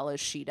as well as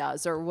she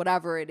does, or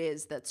whatever it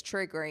is that's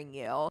triggering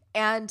you.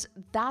 And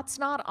that's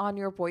not on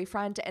your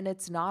boyfriend, and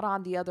it's not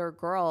on the other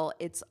girl.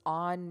 It's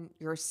on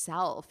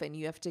yourself, and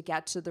you have to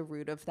get to the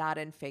root of that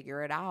and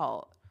figure it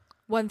out.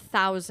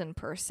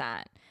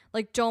 1000%.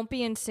 Like, don't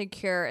be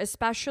insecure,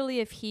 especially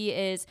if he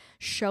is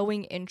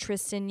showing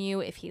interest in you,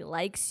 if he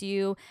likes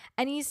you,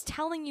 and he's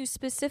telling you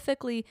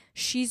specifically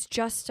she's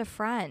just a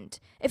friend.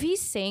 If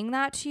he's saying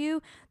that to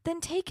you,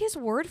 then take his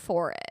word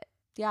for it.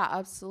 Yeah,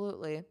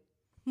 absolutely.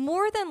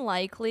 More than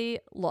likely,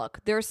 look,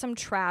 there's some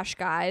trash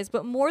guys,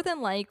 but more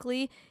than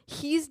likely,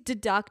 he's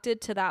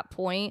deducted to that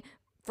point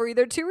for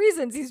either two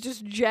reasons. He's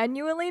just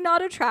genuinely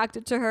not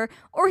attracted to her,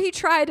 or he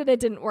tried and it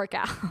didn't work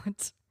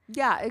out.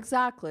 Yeah,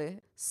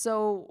 exactly.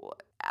 So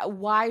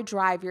why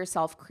drive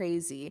yourself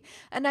crazy?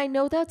 And I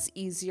know that's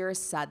easier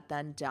said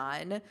than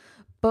done,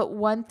 but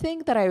one thing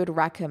that I would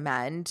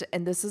recommend,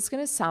 and this is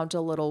going to sound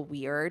a little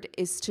weird,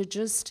 is to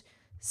just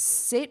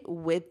sit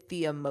with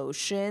the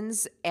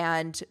emotions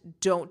and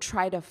don't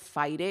try to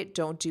fight it.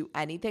 Don't do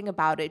anything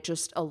about it.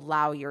 Just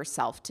allow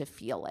yourself to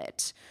feel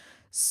it.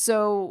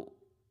 So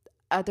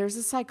there's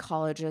a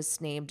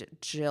psychologist named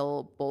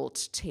Jill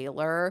Bolt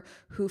Taylor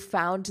who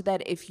found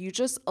that if you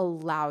just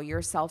allow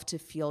yourself to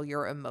feel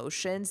your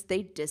emotions,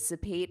 they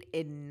dissipate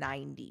in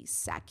 90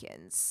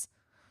 seconds.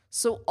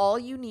 So all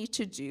you need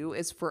to do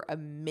is for a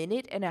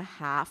minute and a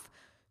half,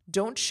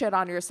 don't shit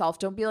on yourself.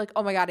 Don't be like,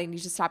 oh my God, I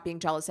need to stop being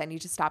jealous. I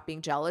need to stop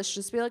being jealous.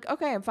 Just be like,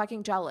 okay, I'm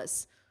fucking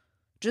jealous.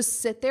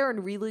 Just sit there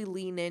and really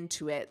lean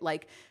into it.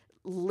 Like,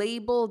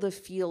 label the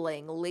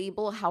feeling,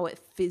 label how it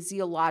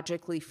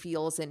physiologically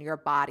feels in your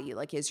body.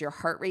 Like, is your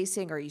heart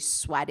racing? Are you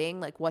sweating?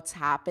 Like, what's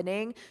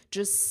happening?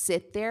 Just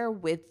sit there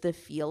with the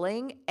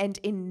feeling, and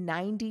in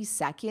 90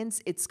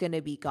 seconds, it's going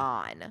to be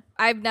gone.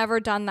 I've never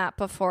done that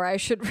before. I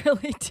should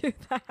really do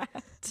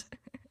that.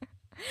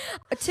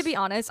 To be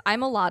honest,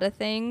 I'm a lot of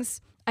things.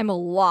 I'm a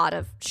lot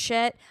of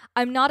shit.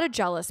 I'm not a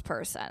jealous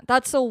person.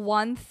 That's the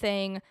one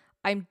thing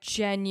I'm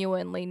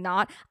genuinely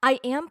not.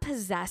 I am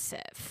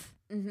possessive.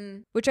 Mm-hmm.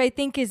 Which I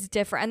think is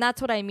different. And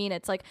that's what I mean.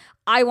 It's like,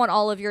 I want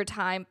all of your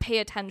time, pay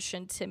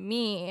attention to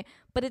me,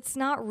 but it's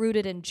not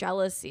rooted in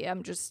jealousy.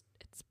 It's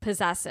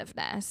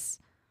possessiveness.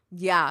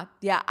 Yeah.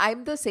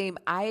 I'm the same.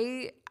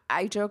 I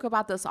joke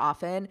about this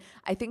often.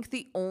 I think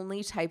the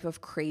only type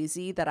of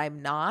crazy that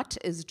I'm not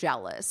is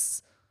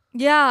jealous.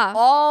 Yeah.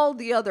 All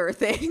the other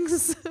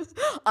things,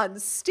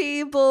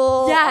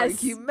 unstable,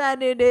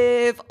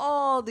 argumentative,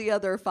 all the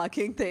other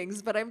fucking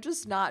things, but I'm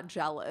just not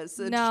jealous.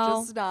 It's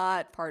just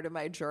not part of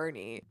my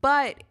journey.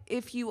 But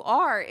if you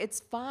are,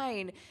 it's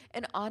fine.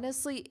 And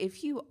honestly,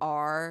 if you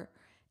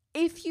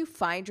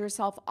find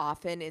yourself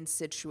often in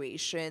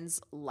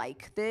situations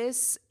like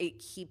this, it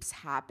keeps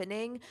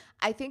happening,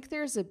 I think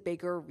there's a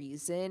bigger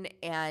reason,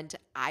 and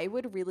I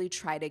would really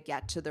try to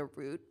get to the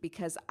root,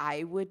 because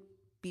I would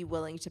be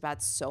willing to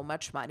bet so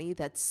much money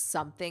that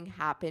something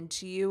happened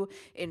to you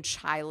in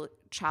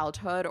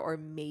childhood or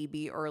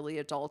maybe early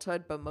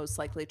adulthood, but most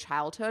likely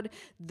childhood,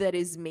 that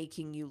is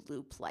making you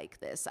loop like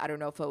this. I don't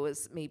know if it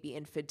was maybe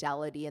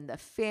infidelity in the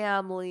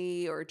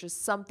family or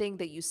just something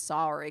that you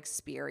saw or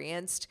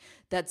experienced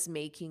that's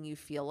making you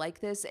feel like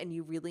this, and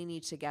you really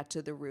need to get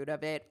to the root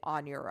of it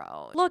on your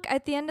own. Look,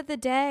 at the end of the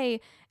day,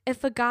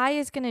 if a guy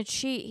is going to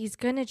cheat, he's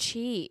going to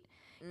cheat.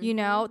 You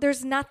know,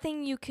 there's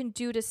nothing you can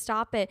do to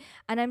stop it.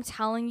 And I'm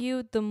telling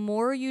you, the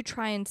more you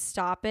try and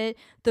stop it,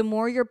 the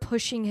more you're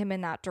pushing him in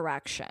that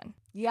direction.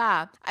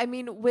 Yeah. I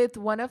mean, with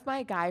one of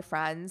my guy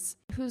friends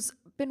who's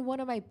been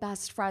one of my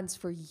best friends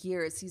for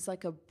years, he's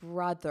like a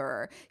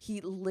brother.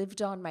 He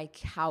lived on my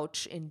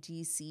couch in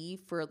DC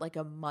for like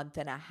a month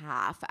and a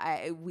half.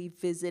 We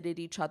visited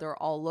each other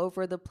all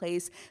over the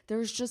place.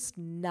 There's just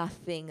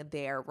nothing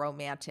there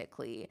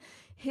romantically.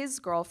 His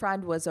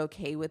girlfriend was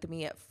okay with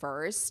me at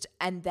first,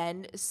 and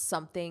then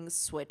something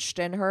switched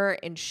in her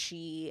and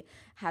she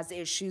has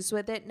issues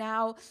with it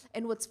now.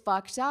 And what's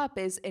fucked up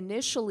is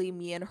initially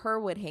me and her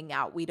would hang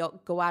out. We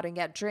don't go out and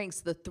get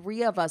drinks. The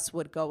three of us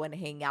would go and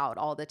hang out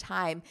all the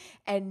time.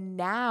 And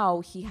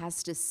now he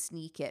has to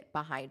sneak it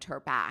behind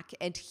her back.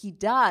 And he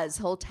does.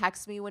 He'll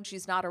text me when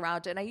she's not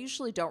around. And I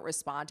usually don't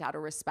respond out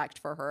of respect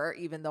for her,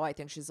 even though I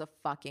think she's a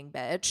fucking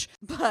bitch.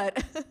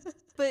 But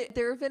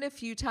there have been a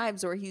few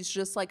times where he's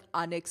just like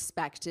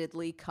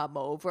unexpectedly come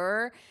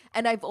over.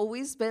 And I've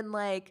always been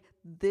like,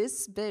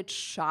 this bitch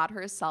shot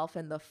herself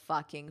in the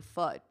fucking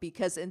foot,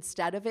 because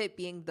instead of it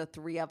being the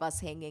three of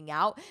us hanging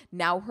out,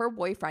 now her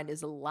boyfriend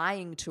is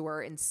lying to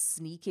her and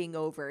sneaking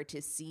over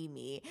to see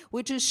me,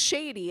 which is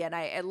shady.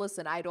 And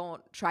listen, I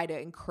don't try to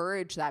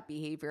encourage that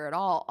behavior at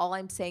all. All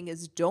I'm saying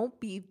is don't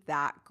be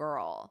that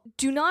girl.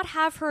 Do not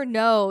have her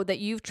know that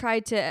you've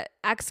tried to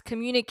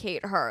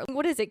excommunicate her.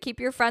 What is it? Keep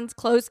your friends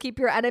close, keep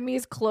your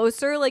enemies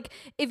closer. Like,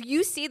 if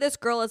you see this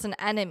girl as an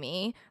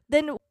enemy,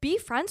 then be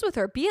friends with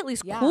her. Be at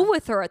least cool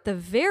with her at the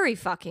very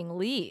fucking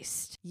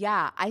least.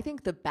 Yeah, I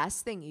think the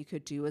best thing you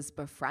could do is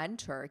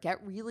befriend her.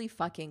 Get really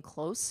fucking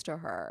close to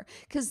her.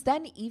 Because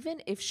then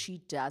even if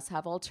she does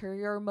have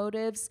ulterior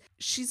motives,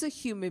 she's a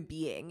human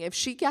being. If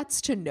she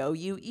gets to know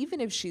you, even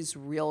if she's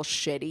real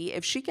shitty,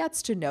 if she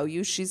gets to know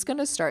you, she's going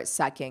to start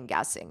second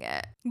guessing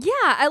it.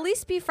 Yeah, at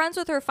least be friends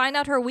with her. Find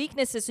out her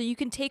weaknesses so you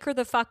can take her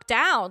the fuck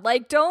down.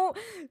 Like, don't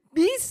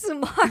be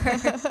smart.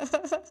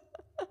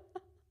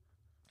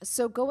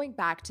 So going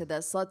back to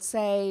this, let's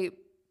say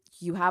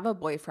you have a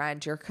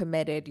boyfriend, you're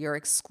committed, you're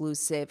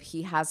exclusive.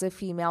 He has a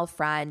female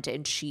friend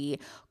and she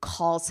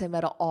calls him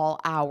at all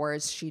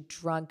hours. She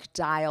drunk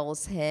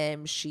dials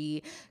him.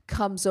 She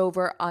comes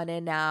over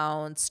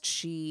unannounced.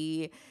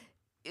 She,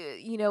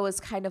 is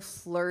kind of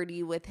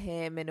flirty with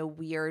him in a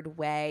weird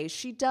way.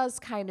 She does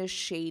kind of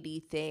shady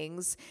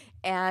things.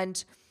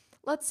 And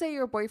let's say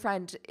your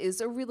boyfriend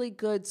is a really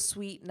good,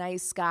 sweet,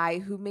 nice guy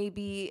who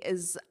maybe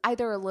is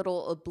either a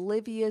little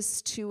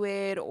oblivious to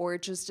it or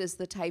just is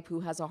the type who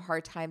has a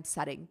hard time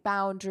setting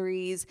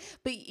boundaries,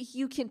 but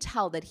you can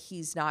tell that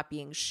he's not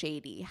being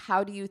shady.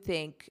 How do you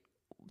think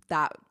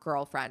that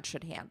girlfriend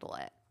should handle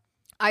it?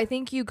 I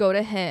think you go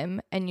to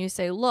him and you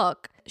say,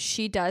 look,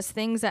 she does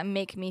things that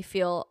make me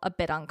feel a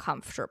bit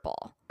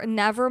uncomfortable.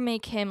 Never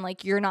make him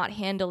like you're not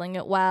handling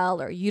it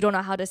well or you don't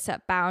know how to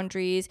set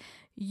boundaries.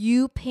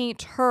 You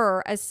paint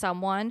her as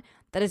someone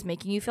that is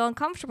making you feel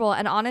uncomfortable.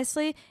 And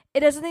honestly,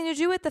 it has nothing to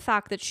do with the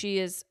fact that she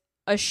is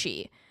a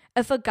she.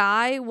 If a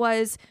guy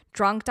was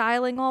drunk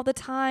dialing all the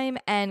time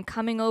and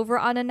coming over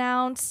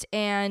unannounced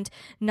and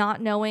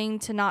not knowing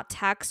to not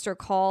text or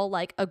call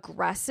like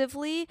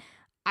aggressively,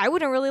 I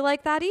wouldn't really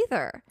like that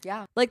either.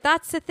 Yeah. Like,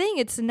 that's the thing.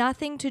 It's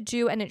nothing to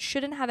do, and it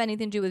shouldn't have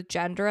anything to do with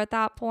gender at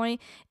that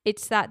point.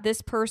 It's that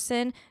this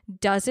person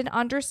doesn't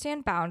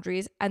understand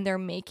boundaries and they're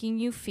making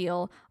you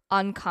feel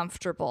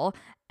uncomfortable,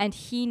 and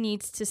he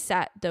needs to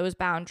set those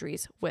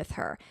boundaries with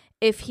her.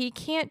 If he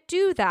can't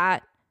do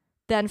that,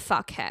 then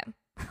fuck him.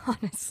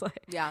 Honestly.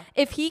 Yeah.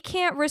 If he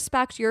can't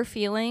respect your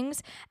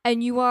feelings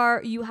and you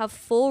have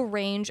full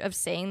range of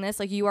saying this,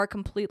 like you are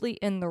completely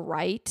in the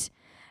right,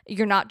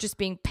 you're not just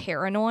being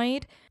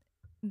paranoid,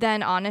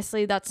 then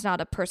honestly, that's not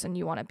a person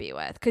you want to be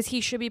with because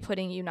he should be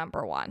putting you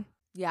number one.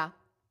 Yeah,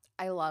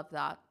 I love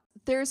that.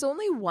 There's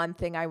only one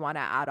thing I want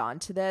to add on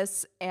to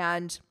this,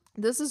 and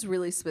this is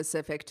really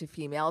specific to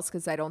females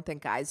because I don't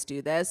think guys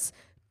do this.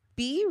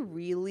 Be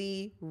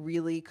really,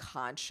 really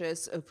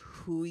conscious of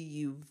who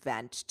you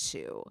vent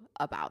to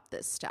about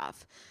this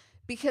stuff.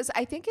 Because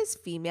I think as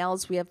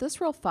females, we have this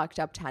real fucked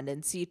up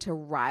tendency to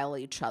rile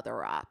each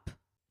other up.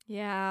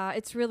 Yeah,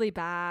 it's really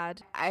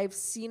bad. I've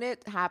seen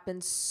it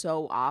happen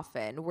so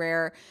often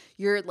where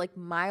you're like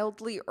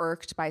mildly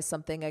irked by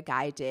something a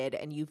guy did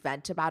and you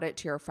vent about it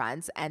to your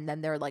friends and then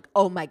they're like,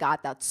 oh my God,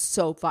 that's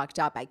so fucked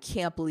up. I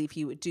can't believe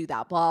he would do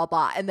that, blah,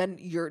 blah. And then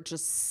you're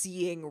just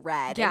seeing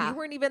red. Yeah. And you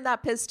weren't even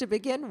that pissed to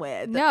begin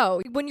with. No,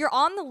 when you're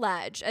on the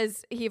ledge,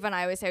 as Eva and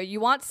I always say,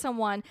 you want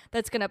someone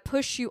that's going to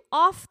push you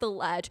off the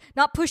ledge,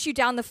 not push you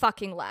down the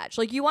fucking ledge.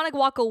 Like you want to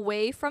walk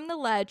away from the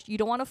ledge. You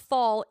don't want to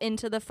fall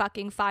into the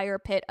fucking fire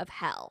pit of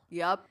hell.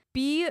 Yep.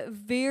 Be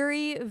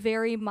very,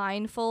 very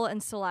mindful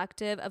and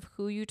selective of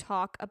who you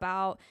talk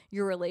about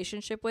your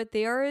relationship with.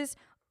 There is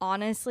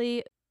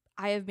honestly,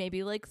 I have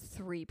maybe like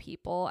 3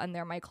 people and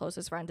they're my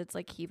closest friends. It's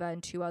like Kiva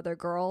and 2 other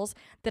girls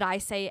that I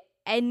say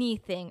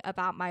anything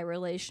about my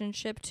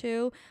relationship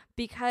to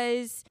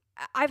because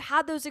I've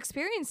had those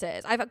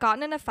experiences. I've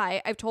gotten in a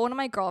fight. I've told one of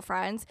my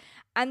girlfriends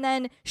and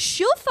then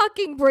she'll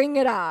fucking bring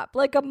it up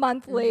like a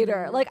month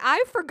later. Like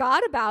I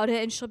forgot about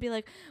it and she'll be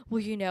like, well,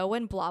 you know,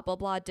 when blah, blah,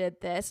 blah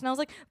did this. And I was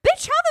like,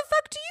 bitch, how the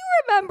fuck do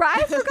you remember?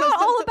 I forgot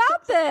all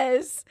about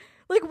this.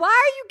 Like, why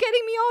are you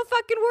getting me all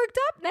fucking worked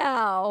up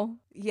now?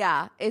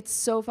 Yeah, it's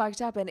so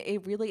fucked up. And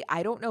it really,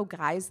 I don't know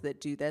guys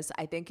that do this.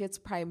 I think it's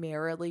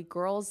primarily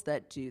girls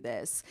that do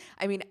this.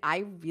 I mean,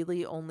 I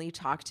really only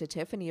talk to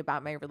Tiffany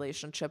about my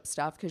relationship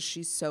stuff because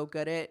she's so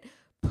good at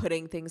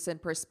putting things in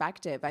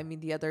perspective. I mean,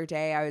 the other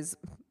day I was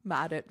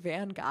mad at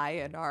Van Guy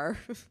and our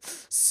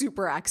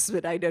super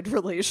expedited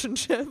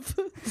relationship.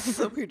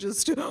 We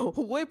just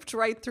whipped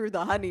right through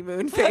the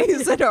honeymoon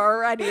phase and are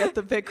already at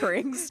the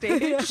bickering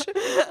stage.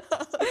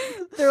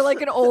 They're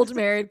like an old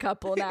married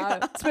couple now. Yeah.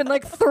 It's been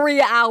like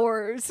 3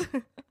 hours.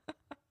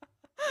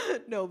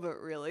 No,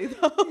 but really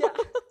though. Yeah.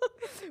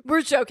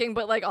 We're joking,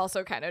 but like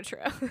also kind of true.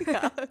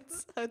 Yeah,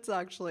 it's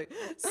actually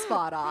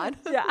spot on.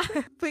 Yeah.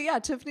 But yeah,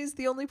 Tiffany's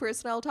the only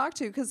person I'll talk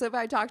to because if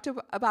I talked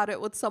about it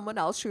with someone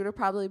else, she would have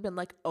probably been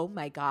like, oh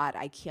my God,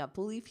 I can't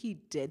believe he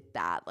did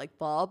that. Like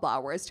blah, blah.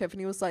 Whereas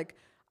Tiffany was like,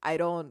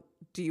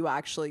 do you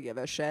actually give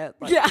a shit?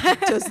 Like, yeah.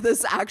 Does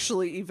this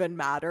actually even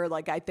matter?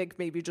 Like, I think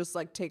maybe just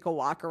like take a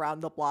walk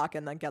around the block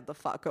and then get the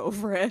fuck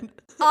over it.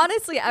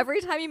 Honestly, every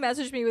time you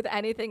message me with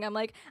anything, I'm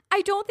like,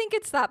 I don't think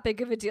it's that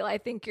big of a deal. I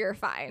think you're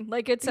fine.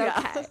 Like, it's okay.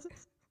 Yeah.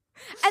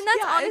 And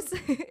that's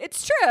honestly,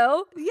 it's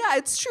true. Yeah,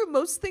 it's true.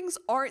 Most things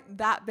aren't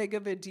that big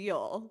of a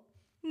deal.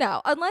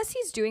 No, unless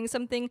he's doing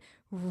something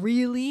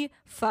really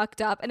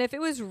fucked up. And if it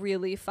was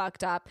really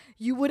fucked up,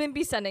 you wouldn't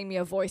be sending me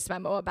a voice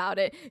memo about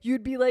it.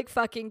 You'd be like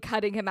fucking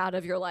cutting him out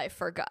of your life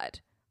for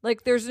good.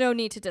 Like, there's no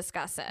need to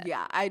discuss it.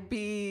 Yeah, I'd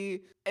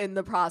be in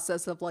the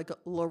process of like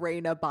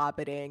Lorena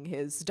Bobbiting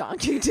his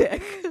donkey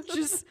dick.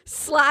 Just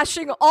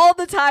slashing all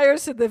the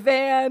tires to the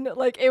van.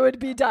 Like, it would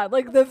be done.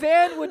 Like, the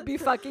van would be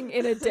fucking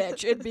in a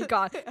ditch. It'd be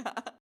gone. Yeah.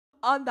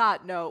 On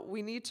that note,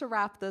 we need to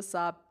wrap this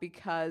up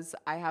because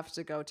I have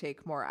to go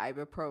take more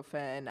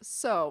ibuprofen.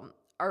 So,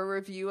 our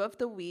review of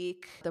the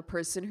week, the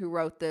person who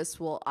wrote this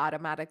will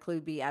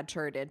automatically be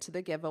entered into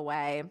the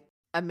giveaway.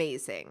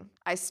 Amazing.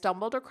 I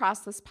stumbled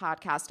across this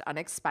podcast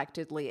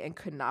unexpectedly and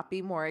could not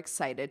be more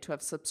excited to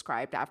have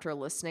subscribed after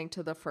listening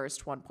to the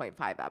first 1.5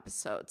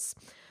 episodes.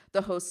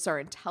 The hosts are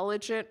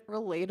intelligent,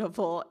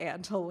 relatable,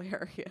 and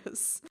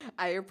hilarious.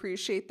 I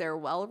appreciate their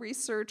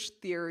well-researched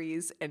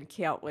theories and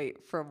can't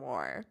wait for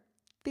more.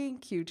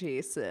 Thank you,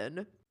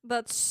 Jason.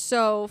 That's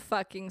so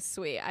fucking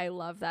sweet. I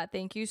love that.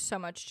 Thank you so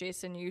much,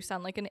 Jason. You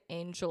sound like an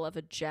angel of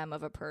a gem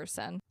of a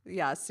person.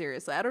 Yeah,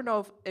 seriously. I don't know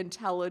if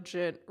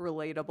intelligent,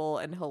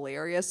 relatable, and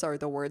hilarious are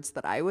the words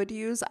that I would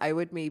use. I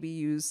would maybe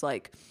use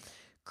like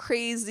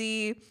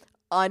crazy,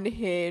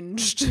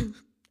 unhinged, and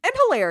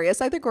hilarious.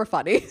 I think we're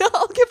funny.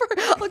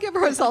 I'll give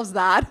ourselves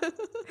that.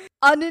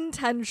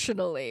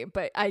 Unintentionally,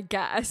 but I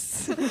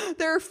guess.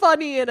 They're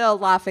funny in a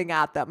laughing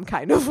at them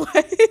kind of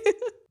way.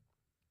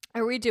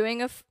 Are we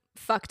doing a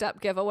fucked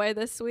up giveaway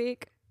this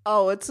week?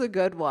 Oh, it's a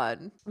good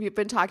one. We've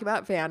been talking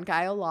about Van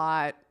Guy a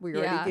lot. We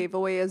already gave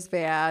away his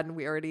van.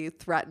 We already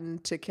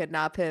threatened to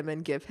kidnap him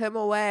and give him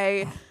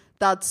away.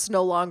 That's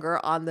no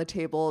longer on the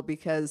table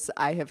because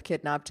I have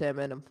kidnapped him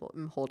and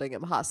I'm holding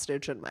him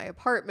hostage in my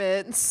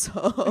apartment.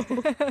 So,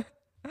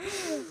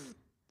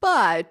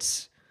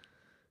 but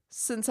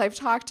since I've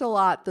talked a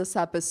lot this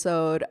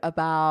episode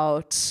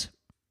about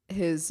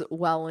his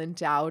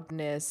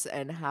well-endowedness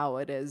and how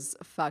it has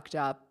fucked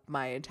up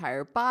my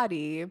entire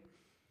body.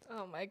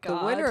 Oh my God.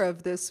 The winner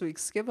of this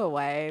week's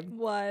giveaway.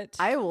 What?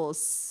 I will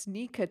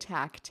sneak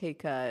attack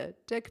take a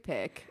dick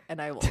pic and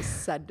I will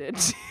send it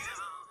to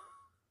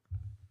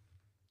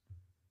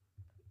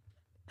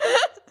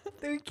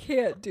you. We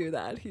can't do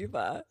that,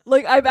 Hiva.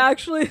 Like, I'm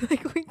actually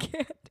like, we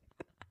can't.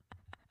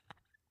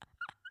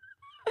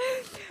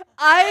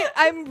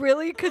 I'm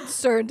really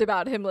concerned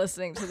about him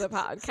listening to the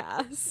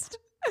podcast.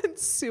 And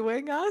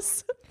suing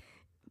us.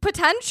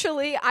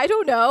 Potentially. I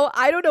don't know.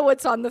 I don't know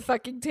what's on the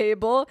fucking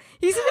table.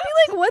 He's gonna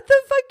be like, what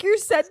the fuck? You're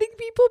sending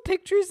people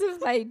pictures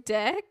of my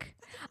dick?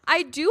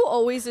 I do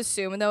always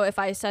assume, though, if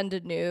I send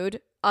a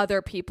nude,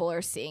 other people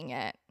are seeing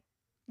it.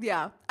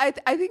 Yeah. I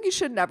think you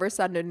should never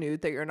send a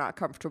nude that you're not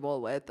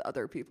comfortable with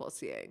other people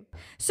seeing.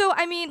 So,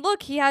 I mean,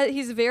 look,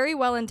 he's very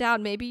well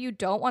endowed. Maybe you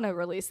don't want to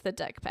release the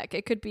dick pic.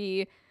 It could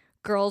be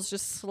girls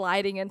just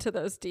sliding into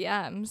those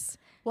DMs.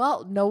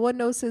 Well, no one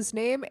knows his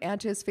name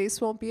and his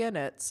face won't be in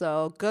it.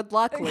 So good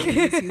luck,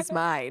 ladies. He's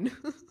mine.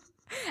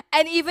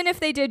 And even if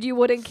they did, you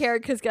wouldn't care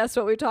because guess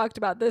what we talked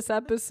about this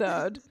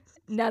episode?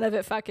 None of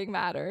it fucking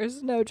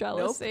matters. No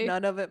jealousy. Nope,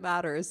 none of it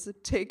matters.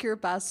 Take your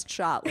best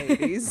shot,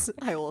 ladies.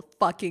 I will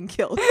fucking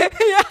kill you.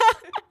 Yeah.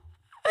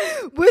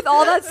 With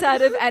all that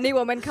said, if any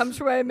woman comes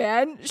for my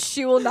man,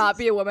 she will not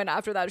be a woman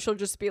after that. She'll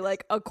just be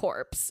like a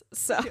corpse.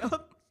 So...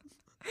 Yep.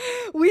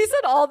 We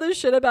said all this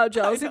shit about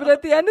jealousy, but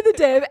at the end of the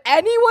day, if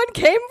anyone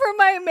came for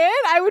my man,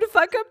 I would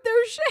fuck up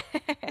their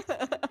shit.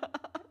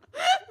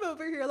 I'm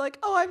over here like,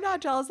 oh, I'm not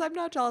jealous.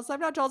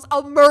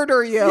 I'll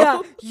murder you.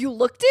 Yeah. You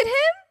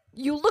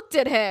looked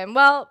at him.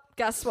 Well,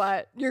 guess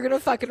what? You're going to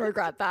fucking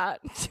regret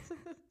that.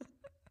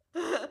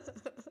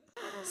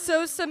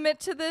 So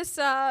submit to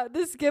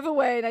this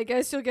giveaway, and I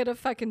guess you'll get a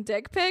fucking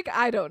dick pic.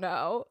 I don't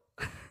know.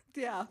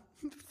 Yeah.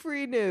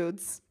 Free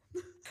nudes.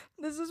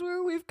 This is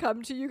where we've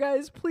come to, you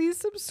guys. Please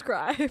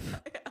subscribe.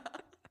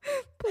 Yeah.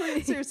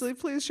 Please. Seriously,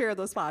 please share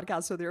this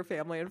podcast with your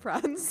family and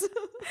friends.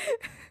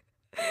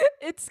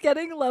 It's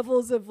getting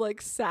levels of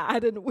like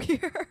sad and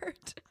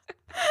weird.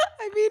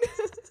 I mean,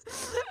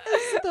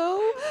 as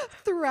though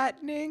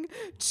threatening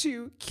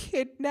to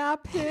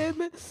kidnap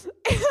him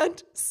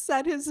and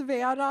set his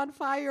van on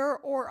fire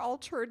or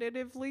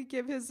alternatively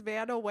give his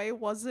van away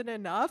wasn't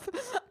enough,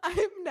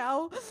 I'm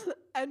now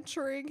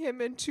entering him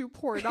into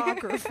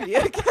pornography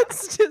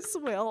against his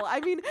will.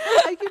 I mean,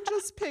 I can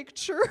just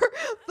picture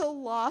the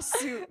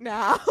lawsuit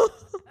now.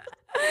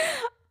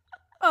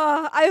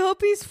 I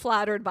hope he's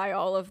flattered by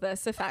all of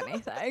this, if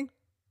anything,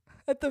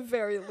 at the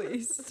very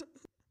least.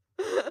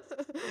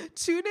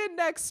 Tune in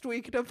next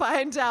week to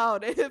find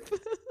out if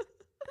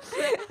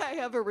I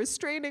have a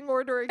restraining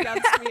order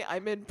against me,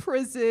 I'm in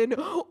prison,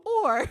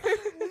 or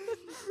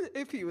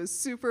if he was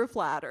super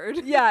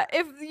flattered. Yeah,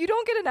 if you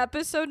don't get an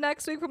episode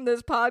next week from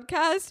this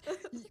podcast,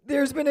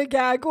 there's been a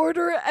gag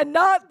order, and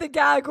not the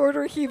gag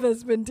order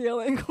Hiva's been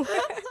dealing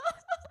with.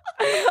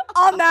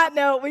 On that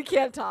note, we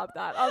can't top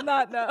that. On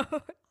that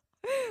note,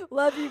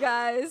 love you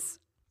guys.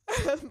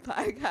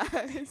 Bye,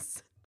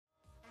 guys.